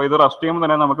ചെയ്യുന്നു. അപ്പോൾ ഇത് റെസ്റ്റ് ചെയ്യുമ്പോൾ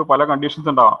തന്നെ നമുക്ക് പല കണ്ടീഷൻസ്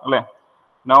ഉണ്ടാവാം അല്ലേ?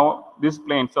 Now this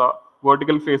planes R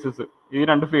vertical faces. ഈ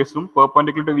 2 ഫേസും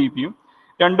perpendicular to VPയും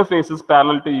 2 faces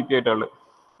parallel to VP ആയിട്ടുള്ളത്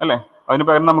അല്ലേ? അതിന്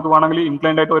പകരം നമുക്ക് വേണമെങ്കിൽ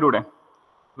ഇൻക്ലൈൻഡ് ആയിട്ട് വരൂടെ?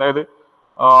 അതായത്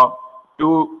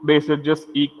 2 base edges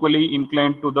equally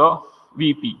inclined to the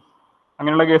VP.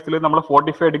 അങ്ങനെയുള്ള കേസിൽ നമ്മൾ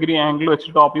 45 ഡിഗ്രി ആംഗിൾ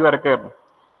വെച്ച് ടോപ്പ് വ്യൂ വരയ്ക്കായിരുന്നു.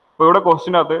 അപ്പോൾ ഇവിടെ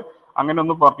ക്വസ്റ്റിനകത്ത് അങ്ങനെ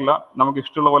ഒന്നും പറഞ്ഞില്ല, നമുക്ക്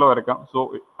ഇഷ്ടമുള്ള പോലെ വരയ്ക്കാം. സോ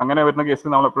അങ്ങനെ വരുന്ന കേസിൽ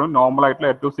നമ്മൾ എപ്പോഴും നോർമൽ ആയിട്ടുള്ള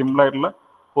ഏറ്റവും സിമ്പിൾ ആയിട്ടുള്ള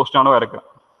പോസ്റ്റാണ് വരയ്ക്കുക.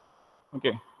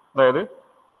 ഓക്കെ, അതായത്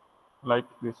like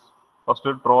this.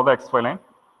 First draw the XY line,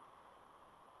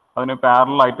 അതിന്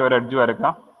പാരലൽ ആയിട്ട് ഒരു എഡ്ജ്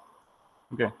വരയ്ക്കാം.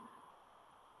 ഓക്കെ,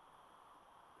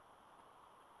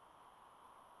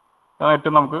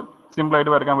 ഏറ്റവും നമുക്ക്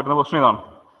സിമ്പിളായിട്ട് വരയ്ക്കാൻ പറ്റുന്ന ക്വസ്റ്റ്യൻ ഇതാണ്.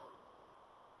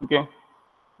 Okay,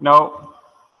 now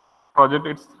project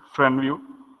it's front view.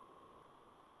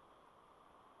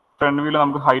 Front വ്യൂവിൽ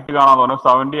നമുക്ക് ഹൈറ്റ് കാണാൻ പറഞ്ഞു.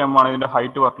 70 mm ആണ് ഇതിൻ്റെ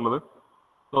ഹൈറ്റ് പറഞ്ഞിട്ടുള്ളത്.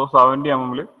 സോ 70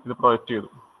 mm ഇത് പ്രൊജക്റ്റ് ചെയ്തു.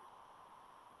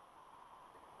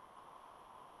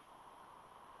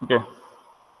 ഓക്കെ,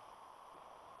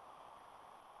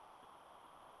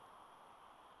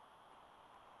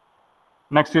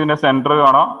 നെക്സ്റ്റ് ഇതിൻ്റെ സെൻറ്റർ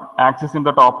കാണാം. Axis in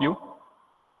the top view,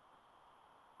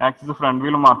 axis front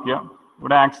വ്യൂവിൽ മാർക്ക് ചെയ്യാം.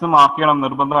 ഇവിടെ ആക്സിസ് മാർക്ക് ചെയ്യണം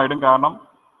നിർബന്ധമായിട്ടും, കാരണം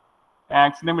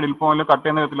ആക്സിൻ്റെ മിഡിൽ പോയിന്റിൽ കട്ട്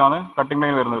ചെയ്യുന്ന വിധത്തിലാണ് കട്ടിംഗ്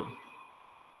ലൈൻ വരുന്നത്.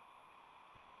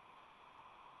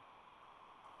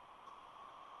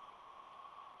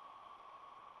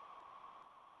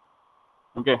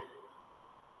 ഓക്കെ,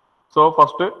 സോ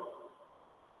ഫസ്റ്റ്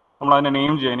നമ്മൾ അതിനെ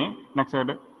നെയിം ചെയ്യാൻ. നെക്സ്റ്റ്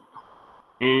ആയിട്ട്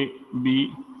A B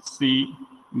C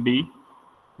D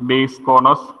base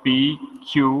corners P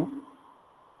Q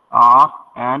R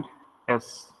and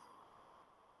S.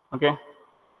 Okay,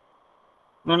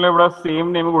 നിങ്ങളിവിടെ സെയിം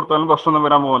നെയിം കൊടുത്താലും പ്രശ്നമൊന്നും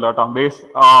വരാൻ പോകില്ല കേട്ടോ.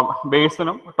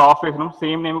 ബേസിനും ടോപ്പ് ഫേസിനും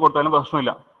സെയിം നെയിം കൊടുത്താലും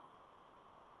പ്രശ്നമില്ല.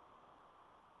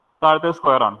 താഴത്തെ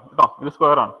സ്ക്വയർ ആണ് കേട്ടോ, ഇത്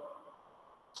സ്ക്വയർ ആണ്,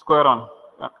 സ്ക്വയർ ആണ്.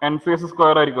 എൻ ഫേസ്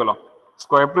സ്ക്വയർ ആയിരിക്കുമല്ലോ.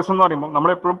 സ്ക്വയർ പ്രിസം എന്ന് പറയുമ്പോൾ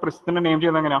നമ്മളെപ്പോഴും പ്രിസത്തിന്റെ നെയിം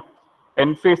ചെയ്യുന്നത് എങ്ങനെയാണ്? എൻ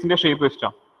ഫേസിന്റെ ഷേപ്പ്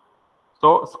വെച്ചിട്ടാണ്. സോ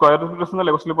സ്ക്വയർ പ്രിസം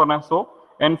എന്നല്ലേ ക്വസ്റ്റിൽ പറഞ്ഞത്. So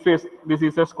N face this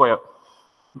is A square.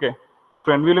 Okay,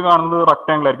 front വ്യൂവിൽ കാണുന്നത്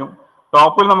റെക്ടാംഗിൾ ആയിരിക്കും.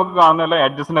 ടോപ്പിൽ നമുക്ക് കാണുന്നതല്ല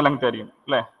എഡ്ജസിന്റെ ലെങ്ത് ആയിരിക്കും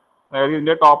അല്ലേ. അതായത്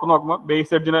ഇതിന്റെ ടോപ്പ് നോക്കുമ്പോൾ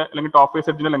ബേസ് എഡ്ജിന്റെ അല്ലെങ്കിൽ ടോപ്പ് ഫേസ്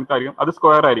എഡ്ജിന്റെ ലെങ്ത് ആയിരിക്കും, അത്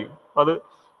സ്ക്വയർ ആയിരിക്കും. അത്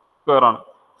സ്ക്വയർ ആണ്.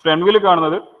 ഫ്രണ്ട് വ്യൂവിൽ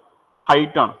കാണുന്നത്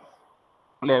ഹൈറ്റ് ആണ്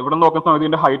അല്ലേ. ഇവിടെ നോക്കുന്ന സമയത്ത്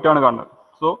ഇതിന്റെ ഹൈറ്റ് ആണ് കാണുന്നത്.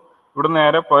 സോ ഇവിടെ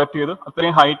നേരെ പ്രൊജക്ട് ചെയ്ത്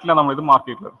അത്രയും ഹൈറ്റിലാണ് നമ്മൾ ഇത് മാർക്ക്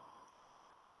ചെയ്തിട്ടുള്ളത്.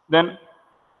 ദെൻ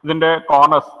ഇതിന്റെ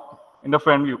corners in the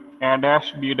front view A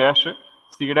dash B dash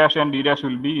C dash and D dash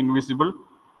will be invisible.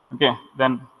 Okay,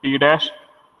 then T dash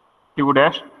Q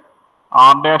dash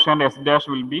R dash and S dash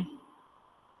will be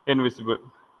invisible.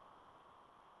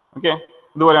 Okay,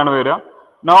 ഇതുപോലെയാണ് വരിക.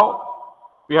 Now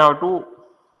we have two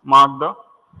mark the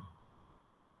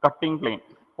cutting plain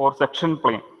or section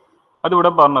plain.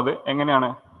 അതിവിടെ പറഞ്ഞത് എങ്ങനെയാണ്?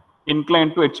 Incline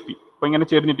to H P. അപ്പോൾ ഇങ്ങനെ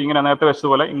ചെരിഞ്ഞിട്ട് ഇങ്ങനെ നേരത്തെ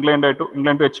വെച്ചതുപോലെ incline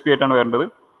to H P ആയിട്ടാണ് വരേണ്ടത്.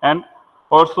 And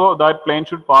also that plain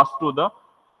should pass to the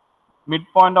mid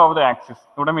point of the axis.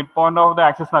 ഇവിടെ mid point of the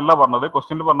axis എന്നല്ല പറഞ്ഞത്,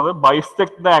 ക്വസ്റ്റ്യനിൽ പറഞ്ഞത്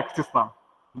ബൈസെക്ട് ദ ആക്സിസ് എന്നാണ്.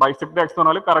 ബൈസെക്ട് ദ ആക്സിസ്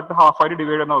എന്ന് പറഞ്ഞാൽ കറക്റ്റ് ഹാഫ് ആയിട്ട്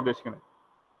ഡിവൈഡ് എന്നാണ് ഉദ്ദേശിക്കുന്നത്.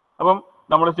 അപ്പം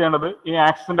നമ്മൾ ചെയ്യേണ്ടത് ഈ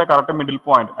ആക്സിന്റെ കറക്റ്റ് മിഡിൽ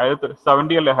പോയിന്റ്, അതായത്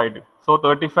 70 അല്ലേ height. So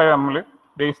 35 mm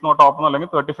base no top അല്ലെങ്കിൽ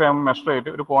 35 mm മെഷർ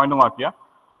ചെയ്തിട്ട് ഒരു പോയിന്റ് മാർക്ക് ചെയ്യുക.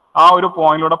 ആ ഒരു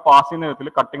പോയിന്റിലൂടെ പാസ് ചെയ്യുന്ന വിധത്തിൽ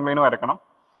കട്ടിംഗ് ലൈൻ വരക്കണം.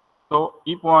 സോ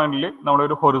ഈ പോയിന്റിൽ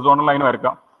നമ്മളൊരു ഹൊറിസോണ്ടൽ ലൈൻ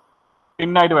വരക്കാം,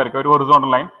 തിന്നായിട്ട് വരയ്ക്കുക, ഒരു ഹൊറിസോണ്ടൽ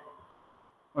ലൈൻ.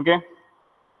 ഓക്കെ,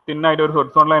 തിന്നായിട്ട് ഒരു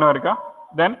ഹൊറിസോണ്ടൽ ലൈൻ വരയ്ക്കുക.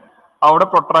 ദെൻ അവിടെ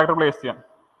പ്രൊട്രാക്ടർ പ്ലേസ് ചെയ്യാം.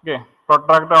 ഓക്കെ,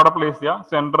 പ്രൊട്രാക്ടർ അവിടെ പ്ലേസ് ചെയ്യുക.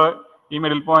 സെന്റർ ഈ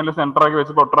മിഡിൽ പോയിന്റിൽ സെന്റർ ആക്കി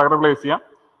വെച്ച് പ്രൊട്രാക്ടർ പ്ലേസ് ചെയ്യാം.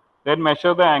 Then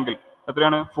measure the angle.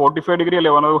 എത്രയാണ്? 45 ഡിഗ്രി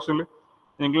അല്ലേ പറഞ്ഞ ക്വസ്റ്റ്യനിൽ.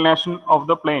 Inclination of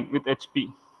the plane with H P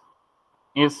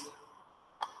is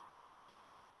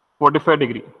 45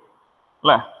 degree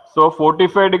അല്ലേ. സോ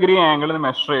 45 ഡിഗ്രി ആംഗിൾ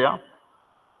മെഷർ ചെയ്യാം,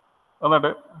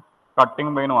 എന്നിട്ട്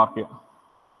കട്ടിംഗ് പ്ലെയിൻ മാർക്ക് ചെയ്യാം.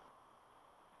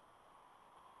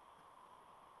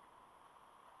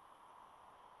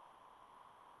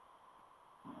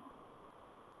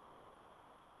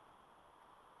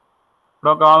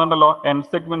 ഇവിടെ കാണുന്നുണ്ടല്ലോ എൻ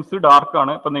സെഗ്മെന്റ്സ് ഡാർക്ക്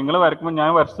ആണ്. ഇപ്പൊ നിങ്ങൾ വരയ്ക്കുമ്പോൾ ഞാൻ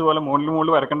വരച്ചതുപോലെ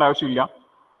മുകളിൽ വരയ്ക്കേണ്ട ആവശ്യമില്ല.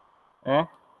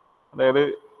 അതായത്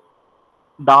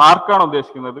ഡാർക്കാണ്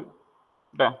ഉദ്ദേശിക്കുന്നത്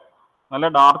അല്ലേ. നല്ല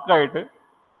ഡാർക്കായിട്ട്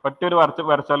ഒറ്റൊരു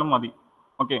വരച്ചാലും മതി.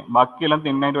 ഓക്കെ, ബാക്കിയെല്ലാം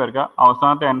തിന്നായിട്ട് വരയ്ക്കുക.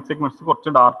 അവസാനത്തെ എൻ സെഗ്മെന്റ്സ്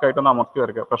കുറച്ച് ഡാർക്കായിട്ട് ഒന്ന് അമർത്തി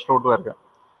വരയ്ക്കുക, പ്രഷർ ഔട്ട് വരയ്ക്കുക.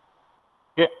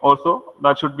 Okay, also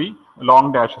that should be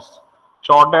long ഡാഷസ്.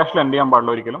 Short ഡാഷിൽ end ചെയ്യാൻ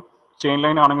പാടില്ല ഒരിക്കലും. ചെയിൻ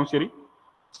ലൈൻ ആണെങ്കിൽ ശരി,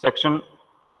 സെക്ഷൻ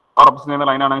റെപ്രസെന്റ് ചെയ്യുന്ന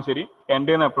ലൈൻ ആണെങ്കിൽ ശരി, എൻഡ്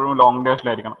ചെയ്യുന്ന എപ്പോഴും ലോങ്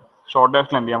ഡാഷിലായിരിക്കണം, ഷോർട്ട്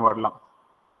ഡാഷിൽ എൻഡ് ചെയ്യാൻ പാടില്ല.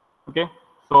 Okay,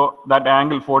 so that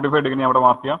angle 45 degree അവിടെ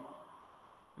മാർക്ക് ചെയ്യാം.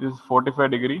 This 45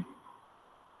 degree.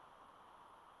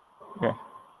 Okay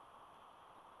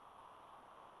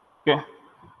okay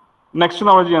next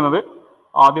നമ്മൾ ചെയ്യുന്നത്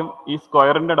ആദ്യം ഈ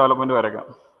സ്ക്വയറിന്റെ ഡെവലപ്മെന്റ് വരയ്ക്കാം.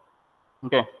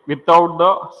 ഓക്കെ, വിത്തൗട്ട് ദ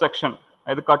സെക്ഷൻ,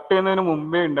 അതായത് കട്ട് ചെയ്യുന്നതിന്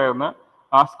മുമ്പേ ഉണ്ടായിരുന്ന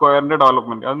ആ സ്ക്വയറിന്റെ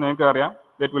ഡെവലപ്മെന്റ്, അത് നിങ്ങൾക്ക് അറിയാം.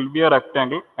 That will be a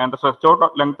rectangle and the stretch out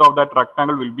length of that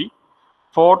rectangle will be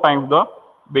 4 times the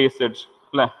base edge.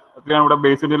 അല്ലേ, എത്രയാണ് ഇവിടെ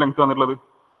ബേസ് എഡ്ജ് ലെങ്ത് വന്നിട്ടുള്ളത്?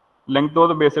 Length of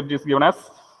the base edge is given as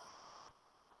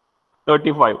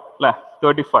 35 അല്ലേ,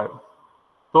 35.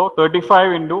 So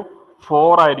 35 into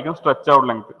 4 ആയിരിക്കും stretch out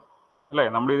length അല്ലേ.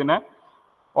 നമ്മൾ ഇതിനെ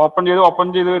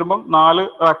open ചെയ്ത് വരുമ്പം 4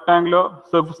 റെക്ടാങ്കുലർ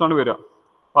സർഫസ് ആണ് വരിക.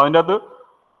 അപ്പോൾ അതിൻ്റെ അകത്ത്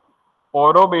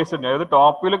ഓരോ ബേസ് എഡ്ജ്, അതായത്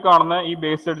ടോപ്പിൽ കാണുന്ന ഈ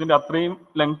ബേസ് എഡ്ജിന്റെ അത്രയും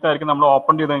ലെങ്ത് ആയിരിക്കും നമ്മൾ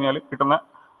ഓപ്പൺ ചെയ്ത് കഴിഞ്ഞാൽ കിട്ടുന്ന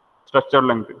സ്ട്രെച്ച് ഔട്ട്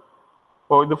ലെങ്ത്.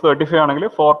 അപ്പോൾ ഇത് 35 ആണെങ്കിൽ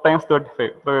 4 times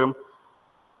 35 വരും,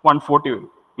 140 വരും.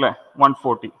 അല്ലേ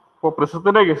 140. ഇപ്പോൾ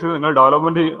പ്രിസത്തിൻ്റെ കേസിൽ നിങ്ങൾ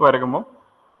ഡെവലപ്മെൻറ്റ് വരയ്ക്കുമ്പോൾ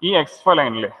ഈ എക്സ്ഫ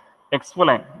ലൈനില്ലേ എക്സ്ഫ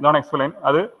ലൈൻ ഇതാണ് എക്സ്ഫ ലൈൻ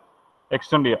അത്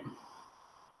എക്സ്റ്റെൻഡ് ചെയ്യാം.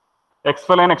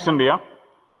 എക്സ്ഫ ലൈൻ എക്സ്റ്റെൻഡ് ചെയ്യാം.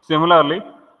 സിമിലർലി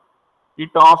ഈ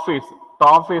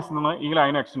ടോപ്പ് ഫേസ് നിന്ന് ഈ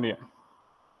ലൈൻ എക്സ്റ്റെൻഡ് ചെയ്യാം.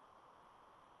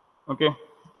 ഓക്കെ,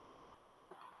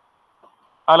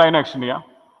 ആ ലൈൻ എക്സ്റ്റെൻഡ് ചെയ്യാം.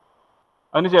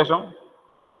 അതിനുശേഷം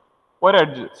ഒരു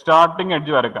എഡ്ജ് സ്റ്റാർട്ടിങ്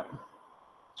എഡ്ജ് വരയ്ക്കാം.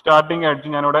 സ്റ്റാർട്ടിങ്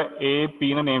എഡ്ജ് ഞാനിവിടെ എ പി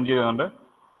എന്ന് നെയിം ചെയ്തിട്ടുണ്ട്.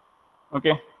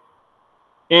 ഓക്കെ,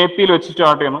 എ പിയിൽ വെച്ച്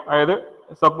സ്റ്റാർട്ട് ചെയ്യുന്നു. അതായത്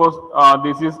suppose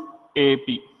this is A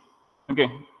P. Okay,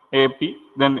 A P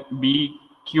then B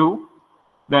Q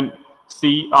then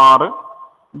C R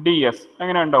D S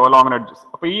അങ്ങനെ ഉണ്ടാവും ലോങ് എഡ്ജസ്.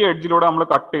 അപ്പോൾ ഈ എഡ്ജിലൂടെ നമ്മൾ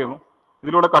കട്ട് ചെയ്യുന്നു.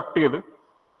 ഇതിലൂടെ കട്ട് ചെയ്ത്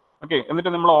ഓക്കെ,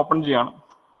 എന്നിട്ട് നമ്മൾ ഓപ്പൺ ചെയ്യാണ്.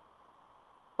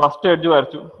 ഫസ്റ്റ് എഡ്ജ്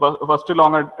വരച്ചു, ഫസ്റ്റ്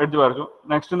ലോങ് എഡ്ജ് വരച്ചു.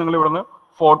 നെക്സ്റ്റ് നിങ്ങൾ ഇവിടുന്ന്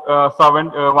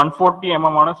 140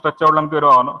 mm ആണ് സ്ട്രെച്ച് ഔട്ട് ലെങ്ത്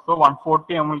വരുവാണ്. സോ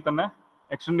 140 mm തന്നെ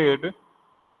എക്സ്റ്റെൻഡ് ചെയ്തിട്ട്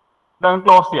ഇതങ്ങ്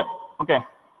ക്ലോസ് ചെയ്യാം. ഓക്കെ,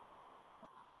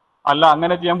 അല്ല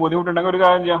അങ്ങനെ ചെയ്യാൻ ബുദ്ധിമുട്ടുണ്ടെങ്കിൽ ഒരു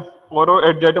കാര്യം ചെയ്യാം, ഓരോ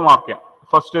എഡ്ജായിട്ട് മാർക്ക് ചെയ്യാം.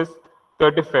 ഫസ്റ്റ്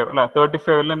 35 അല്ലെ,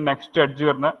 35ൽ നെക്സ്റ്റ് എഡ്ജ്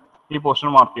വരുന്ന ഈ പോർഷൻ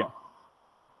മാർക്ക് ചെയ്യാം.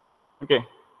 ഓക്കെ,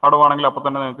 അവിടെ വേണമെങ്കിൽ അപ്പോൾ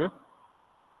തന്നെ നിങ്ങൾക്ക്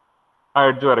ആ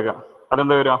എഡ്ജ് വരിക.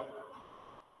 അതെന്താ വരിക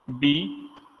B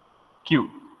Q.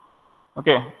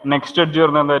 Okay, next edge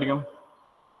വരുന്നത് എന്തായിരിക്കും,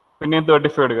 പിന്നെയും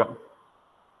 35 എടുക്കുക.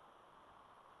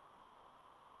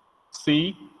 സി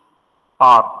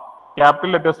ആർ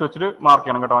ക്യാപിറ്റൽ ലെറ്റേഴ്സ് വെച്ചിട്ട് മാർക്ക്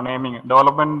ചെയ്യണം കേട്ടോ. നെയിമിങ്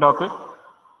ഡെവലപ്മെന്റിൻ്റെ അകത്ത്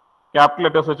ക്യാപിറ്റൽ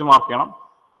ലെറ്റേഴ്സ് വെച്ച് മാർക്ക് ചെയ്യണം.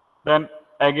 ദെൻ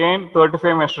അഗെയിൻ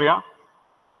 35 മെഷർ ചെയ്യാം.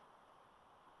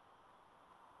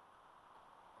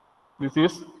 ദിസ്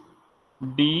ഈസ്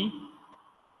ഡി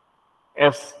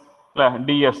എസ് അല്ലെ,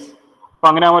 ഡി എസ്. അപ്പൊ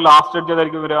അങ്ങനെ ആകുമ്പോൾ ലാസ്റ്റ് എഡ്ജ്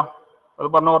ഏതായിരിക്കും വരിക, അത്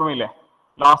പറഞ്ഞ ഓർമ്മയില്ലേ?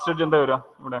 ലാസ്റ്റ് എഡ്ജ് എന്താ വരിക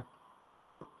ഇവിടെ,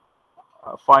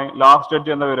 ലാസ്റ്റ്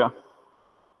എഡ്ജ് എന്താ വരിക,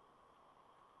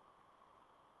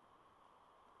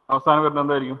 അവസാനം വരുന്നത്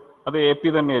എന്തായിരിക്കും, അത് എ പി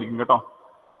തന്നെയായിരിക്കും കേട്ടോ.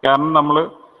 കാരണം നമ്മൾ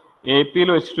എ പിയിൽ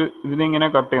വെച്ചിട്ട് ഇതിനിങ്ങനെ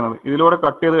കട്ട് ചെയ്യുന്നത്, ഇതിലൂടെ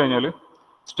കട്ട് ചെയ്ത് കഴിഞ്ഞാൽ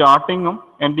സ്റ്റാർട്ടിങ്ങും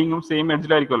എൻഡിങ്ങും സെയിം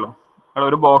എഡ്ജിലായിരിക്കുമല്ലോ. അവിടെ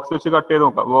ഒരു ബോക്സ് വെച്ച് കട്ട് ചെയ്ത്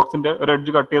നോക്കുക, ബോക്സിന്റെ ഒരു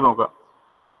എഡ്ജ് കട്ട് ചെയ്ത് നോക്കുക.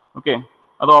 ഓക്കെ,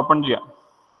 അത് ഓപ്പൺ ചെയ്യാം.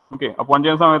 ഓക്കെ, ഓപ്പൺ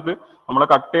ചെയ്യുന്ന സമയത്ത് നമ്മൾ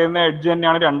കട്ട് ചെയ്യുന്ന എഡ്ജ്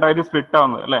തന്നെയാണ് രണ്ടായിട്ട് സ്പ്ലിറ്റ്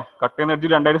ആവുന്നത് അല്ലേ. കട്ട് ചെയ്യുന്ന എഡ്ജ്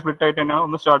രണ്ടായിട്ട് സ്പ്ലിറ്റ് ആയിട്ട് തന്നെയാണ്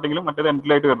ഒന്ന് സ്റ്റാർട്ടിങ്ങിലും മറ്റേത്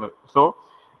എൻഡിലായിട്ട് വരുന്നത്. സോ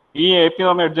ഈ എ പി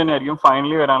എന്ന് പറഞ്ഞ എഡ്ജ് തന്നെയായിരിക്കും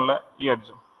ഫൈനലി വരാനുള്ള ഈ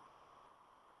edge.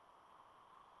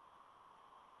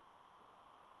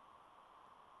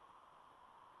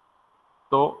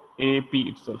 So A P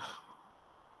itself.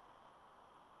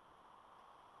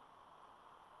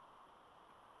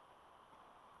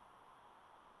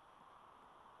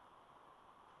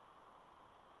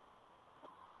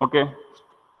 Okay,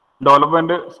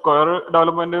 development square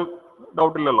development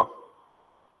doubt ഇല്ലല്ലോ.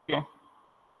 ഓക്കെ,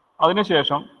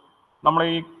 അതിനുശേഷം നമ്മൾ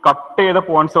ഈ കട്ട് ചെയ്ത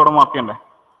പോയിന്റ്സ് അവിടെ മാർക്ക് ചെയ്യണ്ടേ,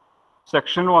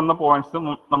 സെക്ഷൻ വന്ന പോയിന്റ്സ്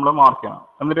നമ്മൾ മാർക്ക് ചെയ്യണം.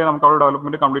 എന്നിട്ട് നമുക്ക് അവിടെ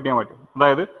ഡെവലപ്മെന്റ് കംപ്ലീറ്റ് ചെയ്യാൻ പറ്റും.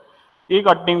 അതായത് ഈ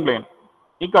കട്ടിംഗ്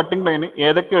പ്ലെയിൻ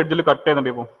ഏതൊക്കെ എഡ്ജിൽ കട്ട്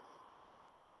ചെയ്യുന്നുണ്ട്, ഇപ്പോൾ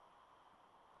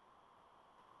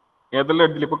ഏതെല്ലാം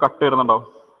എഡ്ജിൽ ഇപ്പോൾ കട്ട് ചെയ്യുന്നുണ്ടാവും.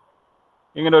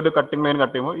 ഇങ്ങനെ ഒരു കട്ടിംഗ് പ്ലെയിൻ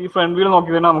കട്ട് ചെയ്യുമ്പോൾ ഈ ഫ്രണ്ട് വ്യൂ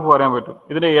നോക്കി തന്നെ നമുക്ക് പറയാൻ പറ്റും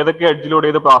ഇതിന്റെ ഏതൊക്കെ എഡ്ജിലൂടെ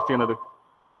ഇത് പാസ് ചെയ്യുന്നത്,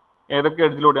 ഏതൊക്കെ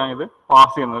എഡ്ജിലൂടെയാണ് ഇത്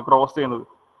പാസ് ചെയ്യുന്നത്, ക്രോസ് ചെയ്യുന്നത്.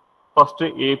 ഫസ്റ്റ്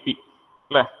എ പി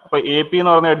അല്ലേ, അപ്പൊ എ പി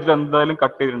എന്ന് പറയുന്ന എഡ്ജിൽ എന്തായാലും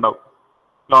കട്ട് ചെയ്തിട്ടുണ്ടാവും,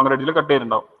 ലോങ് എഡ്ജിൽ കട്ട്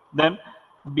ചെയ്തിട്ടുണ്ടാവും. ദെൻ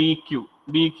ബി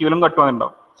ക്യൂലും കട്ട്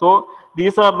വന്നിട്ടുണ്ടാവും. So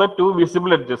these are the 2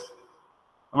 visible edges.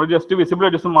 നമ്മൾ ജസ്റ്റ് വിസിബിൾ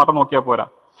എഡ്ജസ് മാത്രം നോക്കിയാൽ പോരാ.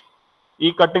 ഈ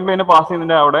കട്ടിംഗ് പ്ലെയിന് പാസ്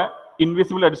ചെയ്യുന്നതിന്റെ അവിടെ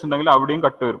ഇൻവിസിബിൾ എഡ്ജസ് ഉണ്ടെങ്കിൽ അവിടെയും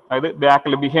കട്ട് വരും, അതായത്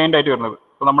ബാക്കിൽ ബിഹൈൻഡ് ആയിട്ട് വരുന്നത്.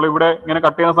 അപ്പൊ നമ്മളിവിടെ ഇങ്ങനെ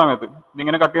കട്ട് ചെയ്യുന്ന സമയത്ത്,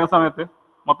 ഇതിങ്ങനെ കട്ട് ചെയ്യുന്ന സമയത്ത്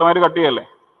മൊത്തമായിട്ട് കട്ട് ചെയ്യല്ലേ,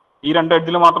 ഈ 2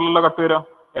 എഡ്ജിൽ മാത്രമല്ല കട്ട് വരിക,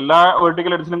 എല്ലാ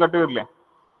വെർട്ടിക്കൽ എഡ്ജിലും കട്ട് വരില്ലേ.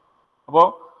 അപ്പോൾ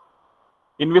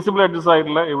ഇൻവിസിബിൾ എഡ്ജസ്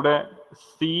ആയിട്ടുള്ള ഇവിടെ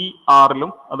സി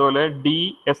ആറിലും അതുപോലെ ഡി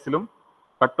എസിലും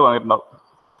കട്ട് വന്നിട്ടുണ്ടാവും.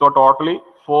 സോ ടോട്ടലി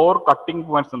 4 കട്ടിംഗ്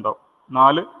പോയിന്റ്സ് ഉണ്ടാവും,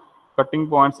 4 കട്ടിംഗ്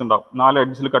പോയിന്റ്സ് ഉണ്ടാവും, 4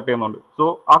 എഡ്ജിൽ കട്ട് ചെയ്യുന്നുണ്ട്. സോ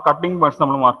ആ കട്ടിംഗ് പോയിന്റ്സ്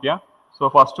നമ്മൾ മാർക്ക് ചെയ്യാം. So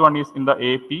first one is in the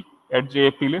A P edge, A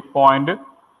പിയിൽ പോയിന്റ്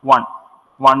 1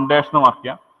 എന്ന് മാർക്ക്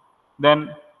ചെയ്യാം. ദെൻ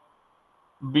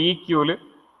ബി ക്യൂല്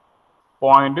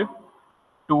പോയിന്റ്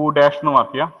 2 എന്ന്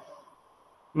മാർക്ക് ചെയ്യാം.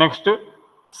 നെക്സ്റ്റ്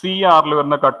സി ആറിൽ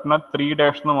വരുന്ന കട്ടിന്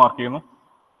 3 എന്ന് മാർക്ക് ചെയ്യുന്നു.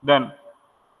 ദെൻ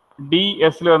ഡി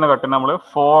എസിൽ വരുന്ന കട്ടിന് നമ്മൾ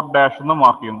 4 എന്ന്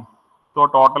മാർക്ക് ചെയ്യുന്നു. സോ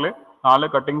ടോട്ടല് 4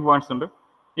 കട്ടിംഗ് പോയിന്റ്സ് ഉണ്ട്.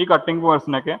 ഈ കട്ടിംഗ്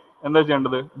പോയിന്റ്സിനൊക്കെ എന്താ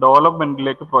ചെയ്യേണ്ടത്,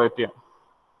 ഡെവലപ്മെന്റിലേക്ക് പ്രൊജക്റ്റ് ചെയ്യാം.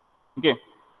 ഓക്കെ,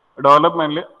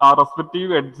 ഡെവലപ്മെന്റിൽ ആ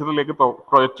റെസ്പെക്റ്റീവ് എഡ്ജിലേക്ക്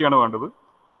പ്രൊജക്റ്റ് ചെയ്യാണ് വേണ്ടത്.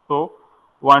 So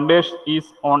 1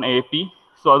 is on A P.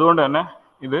 So അതുകൊണ്ട് തന്നെ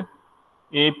ഇത്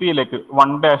എ പിയിലേക്ക്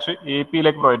 1 എ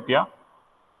പിയിലേക്ക് പ്രൊജക്റ്റ് ചെയ്യാം.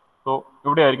 സോ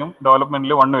ഇവിടെ ആയിരിക്കും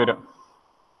ഡെവലപ്മെന്റിൽ 1 വരിക.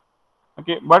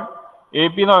 ഓക്കെ, ബട്ട് എ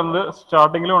പി എന്ന് പറയുന്നത്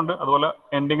സ്റ്റാർട്ടിങ്ങിലും ഉണ്ട് അതുപോലെ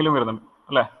എൻഡിങ്ങിലും വരുന്നുണ്ട്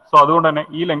അല്ലേ. സോ അതുകൊണ്ട് തന്നെ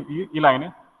ഈ ലൈന്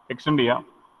എക്സ്റ്റെൻഡ് ചെയ്യാം.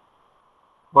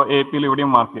 അപ്പോൾ എ പിയിൽ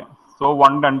ഇവിടെയും മാർക്ക് ചെയ്യാം. സോ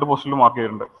 1 2 പൊസിഷനിൽ മാർക്ക്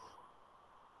ചെയ്തിട്ടുണ്ട്.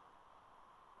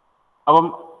 അപ്പം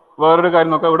വേറൊരു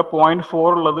കാര്യം നോക്കാം, ഇവിടെ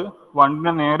 0.4 ഉള്ളത്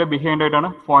 1ന് നേരെ ബിഹൈൻഡ് ആയിട്ടാണ്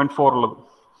 0.4 ഉള്ളത്.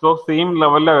 സോ സെയിം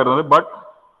ലെവലിലാണ് വരുന്നത്. ബട്ട്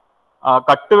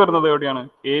കട്ട് വരുന്നത് എവിടെയാണ്?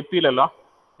 എ പിയിലല്ല,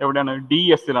 എവിടെയാണ്? ഡി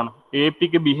എസിലാണ്. എ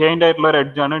പിക്ക് ബിഹൈൻഡ് ആയിട്ടുള്ള ഒരു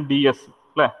എഡ്ജാണ് ഡി എസ്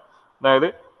അല്ലേ. അതായത്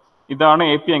ഇതാണ്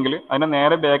എ പി എങ്കിൽ അതിന്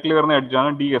നേരെ ബാക്കിൽ വരുന്ന എഡ്ജാണ്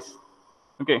ഡി എസ്.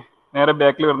 ഓക്കെ, നേരെ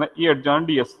ബാക്കിൽ വരുന്ന ഈ എഡ്ജാണ്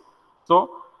ഡി എസ്. സോ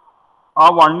ആ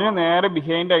 1ന് നേരെ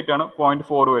ബിഹൈൻഡ് ആയിട്ടാണ്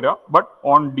 0.4 വരിക, but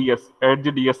on D S,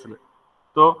 edge D എസിൽ.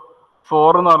 സോ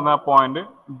 4 എന്ന് പറഞ്ഞ പോയിന്റ്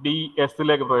ഡി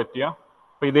എസിലേക്ക് പ്രൊജക്ട് ചെയ്യുക.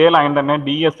 അപ്പൊ ഇതേ ലൈൻ തന്നെ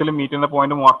ഡി എസിൽ മീറ്റ് ചെയ്യുന്ന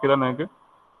പോയിന്റ് മാർക്ക് ചെയ്താൽ നിങ്ങൾക്ക്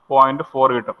 0.4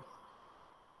 കിട്ടും.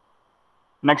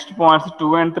 നെക്സ്റ്റ് പോയിന്റ്സ്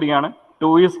 2 and 3 ആണ്.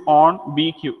 2 ഈസ് ഓൺ ബി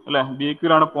ക്യൂ അല്ലെ, ബി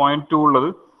ക്യൂലാണ് 0.2 ഉള്ളത്.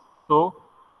 സോ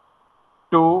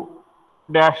 2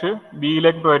 ഡാഷ്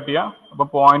ബിയിലേക്ക് പ്രൊജക്ട് ചെയ്യുക. അപ്പൊ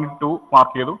 0.2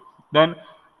 മാർക്ക് ചെയ്തു. ദെൻ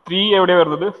 3 എവിടെ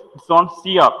വരുന്നത്? It's on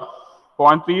C R.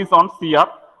 0.3 is on C R,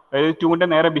 അതായത് 2ന്റെ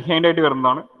നേരെ ബിഹൈൻഡ് ആയിട്ട്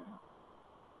വരുന്നതാണ്.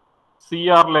 സി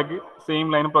ആറിലേക്ക് സെയിം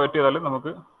ലൈൻ പ്രൊജക്ട് ചെയ്താൽ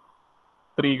നമുക്ക്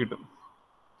 3 കിട്ടും.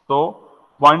 സോ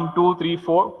 1, 2, 3,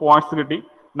 4 പോയിന്റ്സ് കിട്ടി.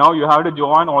 Now you have to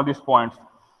join all these points.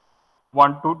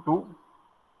 1 to 2,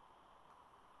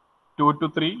 2 to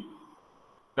 3,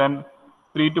 then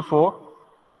 3 to 4,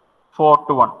 4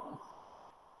 to 1.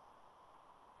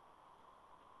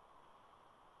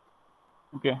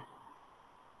 Okay.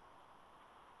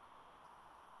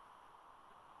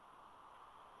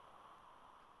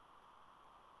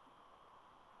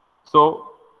 So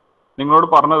നിങ്ങളോട്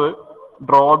പറഞ്ഞത്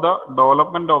draw the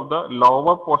development of the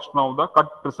lower portion of the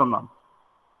cut prism എന്നാണ്.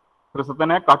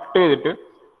 പ്രിസത്തിനെ cut ചെയ്തിട്ട്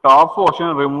top portion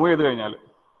remove ചെയ്ത് കഴിഞ്ഞാൽ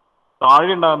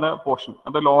താഴെ ഉണ്ടാകുന്ന portion,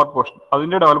 അത് lower portion,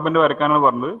 അതിന്റെ ഡെവലപ്മെന്റ് വരയ്ക്കാനാണ്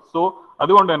പറഞ്ഞത്. സോ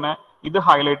അതുകൊണ്ട് തന്നെ ഇത്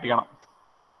ഹൈലൈറ്റ് ചെയ്യണം.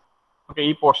 ഓക്കെ,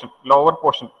 ഈ പോർഷൻ ലോവർ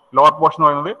പോർഷൻ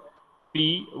പറയുന്നത്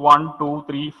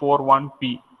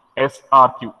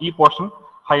P12341PSRQ, ഈ പോർഷൻ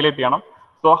ഹൈലൈറ്റ് ചെയ്യണം.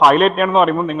 സോ ഹൈലൈറ്റ് ചെയ്യണം എന്ന്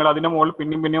പറയുമ്പോൾ നിങ്ങൾ അതിന്റെ മുകളിൽ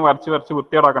പിന്നെയും വരച്ച്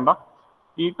വൃത്തിയാടാക്കണ്ട.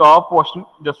 ഈ ടോപ്പ് പോർഷൻ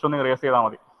ജസ്റ്റ് ഒന്ന് ഇറേസ് ചെയ്താൽ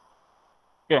മതി.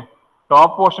 ഓക്കെ,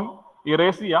 ടോപ്പ് പോർഷൻ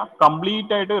ഇറേസ് ചെയ്യുക,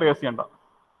 കംപ്ലീറ്റ് ആയിട്ട് ഇറേസ് ചെയ്യണ്ട,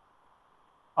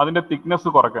 അതിന്റെ തിക്നെസ്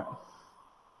കുറയ്ക്കുക,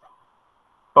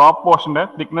 ടോപ്പ് പോർഷന്റെ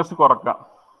തിക്നെസ് കുറയ്ക്കുക.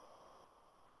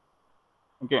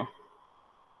 ഓക്കെ,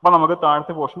 അപ്പൊ നമുക്ക്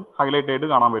താഴത്തെ പോർഷൻ ഹൈലൈറ്റ് ആയിട്ട്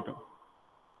കാണാൻ പറ്റും.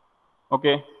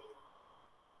 ഓക്കെ,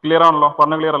 ക്ലിയർ ആണല്ലോ?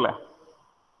 പറഞ്ഞ ക്ലിയർ അല്ലേ?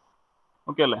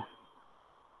 ഓക്കെ അല്ലേ?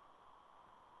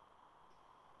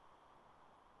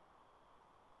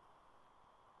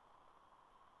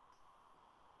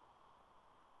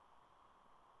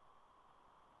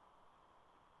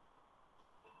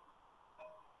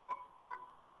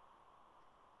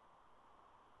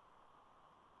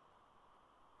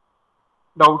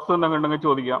 ഡൗട്ട്സ് എന്തെങ്കിലും ഉണ്ടെങ്കിൽ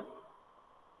ചോദിക്കാം.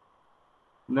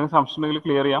 എന്തെങ്കിലും സംശയം ഉണ്ടെങ്കിൽ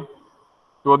ക്ലിയർ ചെയ്യാം,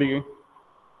 ചോദിക്കുക.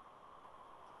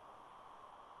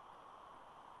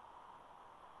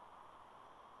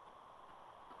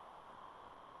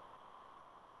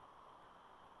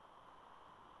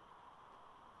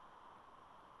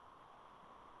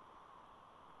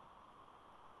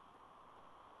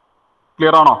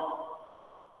 ക്ലിയർ ആണോ?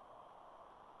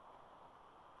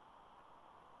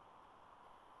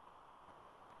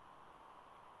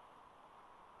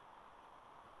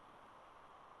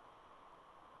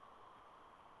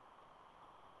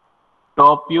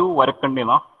 ടോപ്പ് വ്യൂ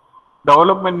വരക്കണ്ടെന്നാ,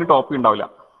 ഡെവലപ്മെന്റിന് ടോപ്പ് വ്യൂ ഉണ്ടാവില്ല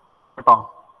കേട്ടോ.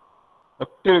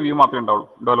 ഒറ്റൊരു വ്യൂ മാത്രമേ ഉണ്ടാവുള്ളൂ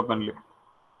ഡെവലപ്മെന്റിൽ.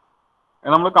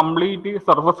 നമ്മൾ കംപ്ലീറ്റ്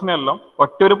സർഫസിനെ എല്ലാം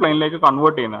ഒറ്റൊരു പ്ലെയിനിലേക്ക്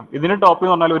കൺവേർട്ട് ചെയ്യുന്നത്. ഇതിന് ടോപ്പ്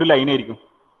എന്ന് പറഞ്ഞാൽ ഒരു ലൈൻ ആയിരിക്കും,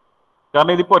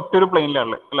 കാരണം ഇതിപ്പോൾ ഒറ്റൊരു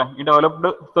പ്ലെയിനിലാണ് അല്ലേ. ഈ ഡെവലപ്ഡ്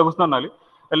സർഫസ് എന്ന് പറഞ്ഞാൽ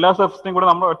എല്ലാ സർഫസിനെയും കൂടെ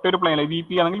നമ്മൾ ഒറ്റൊരു പ്ലെയിനിൽ വി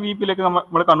പി ആണെങ്കിൽ വി പിയിലേക്ക്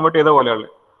നമ്മൾ കൺവേർട്ട് ചെയ്ത പോലെയാണ്.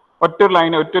 ഒറ്റൊരു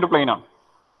ലൈൻ, ഒറ്റൊരു പ്ലെയിനാണ്.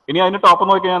 ഇനി അതിന്റെ ടോപ്പ്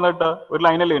നോക്കി കഴിഞ്ഞാൽ എന്താ ഒരു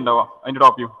ലൈനല്ലേ ഉണ്ടാവുക അതിന്റെ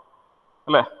ടോപ്പ് വ്യൂ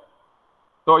അല്ലേ.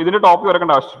 സോ ഇതിന്റെ ടോപ്പ് വ്യൂ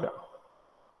വരക്കേണ്ട ആവശ്യമില്ല.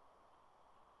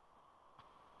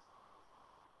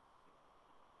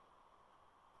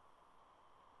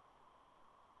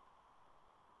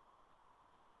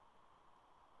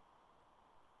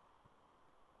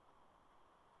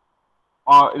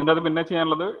 ഇതിൻ്റെ അത് പിന്നെ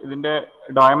ചെയ്യാനുള്ളത് ഇതിന്റെ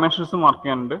ഡയമെൻഷൻസ് മാർക്ക്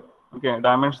ചെയ്യാനുണ്ട്. ഓക്കെ,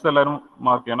 ഡയമെൻഷൻസ് എല്ലാവരും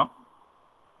മാർക്ക് ചെയ്യണം.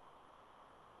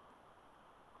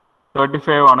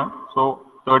 35 ആണ്. സോ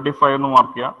 35 എന്ന്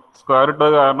മാർക്ക് ചെയ്യാം. സ്ക്വയർ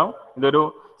ഇട്ടത് കാരണം ഇതൊരു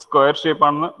സ്ക്വയർ ഷേപ്പ്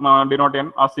ആണെന്ന് ഡിനോട്ട് ചെയ്യാൻ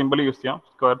ആ സിമ്പിൾ യൂസ് ചെയ്യാം.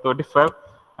 Square 35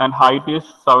 and height is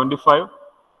 75.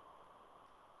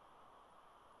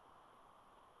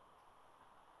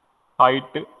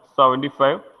 Height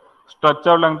 75. Stretch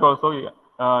out length also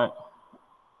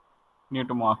need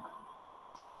two mark.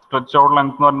 Stretch out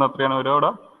length എന്ന് പറയുന്നത് എത്രയാണ് വരിക ഇവിടെ?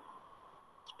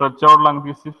 Stretch out length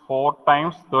is 4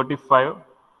 times 35,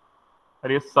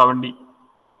 that is 70.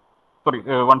 Sorry,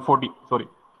 140. Sorry,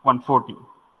 140.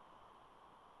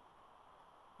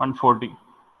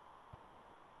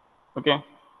 Okay,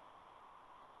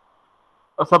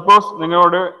 suppose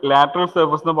നിങ്ങളോട് ലാറ്ററൽ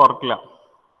സർഫസ് എന്ന് പറക്കില്ല.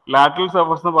 ലാറ്ററൽ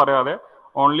സർഫസ് എന്ന് പറയാതെ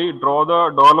only draw the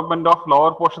development of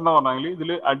lower portion എന്ന് പറഞ്ഞെങ്കിൽ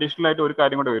ഇതിൽ അഡീഷണൽ ആയിട്ട് ഒരു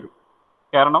കാര്യം കൂടെ വരും.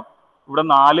 കാരണം ഇവിടെ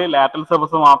 4 ലാറ്ററൽ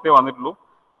സർഫസ് മാത്രമേ വന്നിട്ടുള്ളൂ.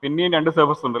 പിന്നെയും 2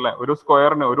 സർഫസ് ഉണ്ട് അല്ലേ? ഒരു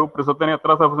സ്ക്വയറിന്, ഒരു പ്രിസത്തിന് എത്ര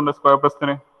സർഫസ് ഉണ്ട്? സ്ക്വയർ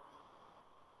പ്രിസത്തിന്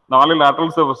 4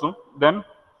 ലാറ്ററൽ സർഫസും ദെൻ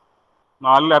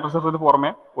 4 ലാറ്ററൽ സർഫസിന്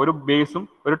പുറമെ ഒരു ബേസും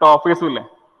ഒരു ടോപ്പ് ഫേസും ഇല്ലേ?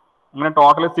 അങ്ങനെ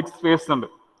ടോട്ടൽ 6 ഫേസ് ഉണ്ട്.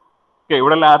 ഓക്കെ,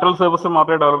 ഇവിടെ ലാറ്ററൽ സർഫസ്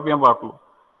മാത്രമേ ഡെവലപ്പ് ചെയ്യാൻ പാടുള്ളൂ.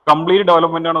 കംപ്ലീറ്റ്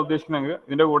ഡെവലപ്മെന്റ് ആണ് ഉദ്ദേശിക്കുന്നതെങ്കിൽ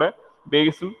ഇതിന്റെ കൂടെ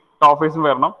ബേസും ടോപ്പ് ഫേസും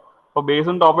വരണം. അപ്പോൾ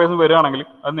ബേസും ടോപ്പ് ഫേസും വരികയാണെങ്കിൽ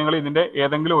അത് നിങ്ങൾ ഇതിന്റെ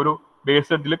ഏതെങ്കിലും ഒരു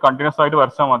ബേസ് എഡ്ജിൽ കണ്ടിന്യൂസ് ആയിട്ട്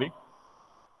വരച്ചാൽ മതി.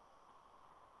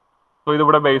 സോ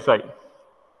ഇതിവിടെ ബേസ് ആയി.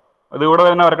 അത് ഇവിടെ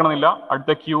തന്നെ വരക്കണമെന്നില്ല,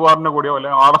 അടുത്ത ക്യു ആറിന്റെ കൂടിയോ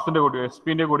അല്ലെങ്കിൽ ആർ എസിന്റെ കൂടിയോ എസ്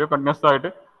പിന്റെ കൂടിയോ കണ്ടിന്യൂസ് ആയിട്ട്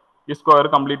ഈ സ്ക്വയർ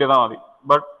കംപ്ലീറ്റ് ചെയ്താൽ മതി.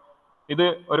 ബട്ട് ഇത്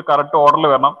ഒരു കറക്റ്റ് ഓർഡറിൽ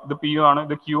വരണം. ഇത് പി യു ആണ്,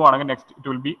 ഇത് ക്യു ആണെങ്കിൽ next it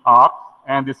will be R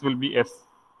and this will be S.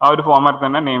 ആ ഒരു ഫോമാറ്റ്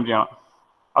തന്നെ നെയിം ചെയ്യണം.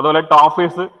 അതുപോലെ ടോപ്പ്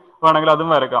ഫേസ് വേണമെങ്കിൽ അതും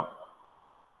വരക്കാം.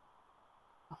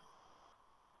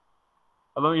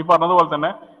 അത് ഈ പറഞ്ഞതുപോലെ തന്നെ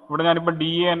ഇവിടെ ഞാനിപ്പോൾ ഡി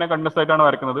എ തന്നെ കണ്ടിന്യൂസ് ആയിട്ടാണ്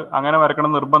വരയ്ക്കുന്നത്. അങ്ങനെ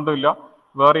വരക്കണം നിർബന്ധമില്ല,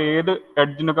 വേറെ ഏത്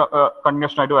എഡ്ജിന്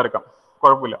കണ്ടിന്യൂഷൻ ആയിട്ട് വരക്കാം,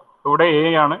 കുഴപ്പമില്ല. ഇവിടെ എ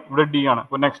ആണ്, ഇവിടെ ഡി ആണ്.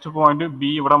 ഇപ്പോൾ നെക്സ്റ്റ് പോയിന്റ്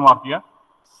ബി ഇവിടെ മാർക്ക് ചെയ്യുക,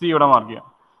 സി ഇവിടെ മാർക്ക് ചെയ്യുക.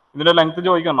 ഇതിന്റെ ലെങ്ത്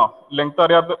ചോദിക്കണോ? ലെങ്ത്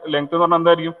അറിയാത്ത, ലെങ്ത് എന്ന് പറഞ്ഞാൽ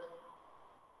എന്തായിരിക്കും?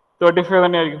 35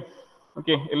 തന്നെയായിരിക്കും.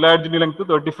 ഓക്കെ, എല്ലാ എഡ്ജിന്റെ ലെങ്ത്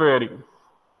 35 ആയിരിക്കും.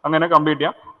 അങ്ങനെ കംപ്ലീറ്റ്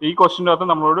ചെയ്യാം. ഈ ക്വസ്റ്റിൻ്റെ അകത്ത്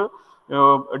നമ്മളോട്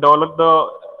ഡെവലപ്പ് ദ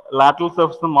ലാറ്ററൽ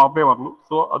സർഫസ് മാത്രമേ പറഞ്ഞുള്ളൂ.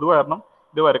 സോ അത് കാരണം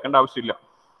ഇത് വരക്കേണ്ട ആവശ്യമില്ല.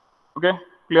 ഓക്കെ,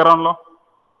 ക്ലിയർ ആണല്ലോ?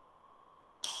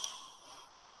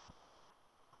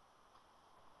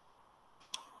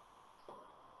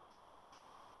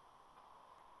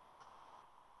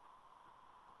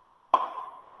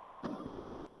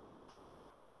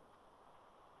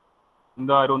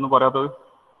 എന്താ ആരും ഒന്നും പറയാത്തത്?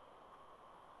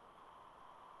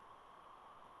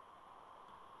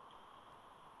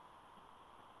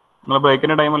 നിങ്ങളെ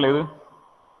ബ്രേക്കിന്റെ ടൈം അല്ലേ ഇത്?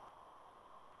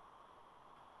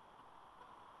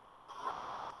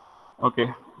 ഓക്കെ,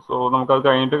 സോ നമുക്കത്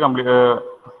കഴിഞ്ഞിട്ട് കണ്ടിന്യൂ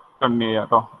ചെയ്യാം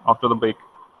കേട്ടോ, after the break.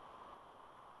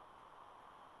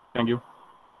 Thank you.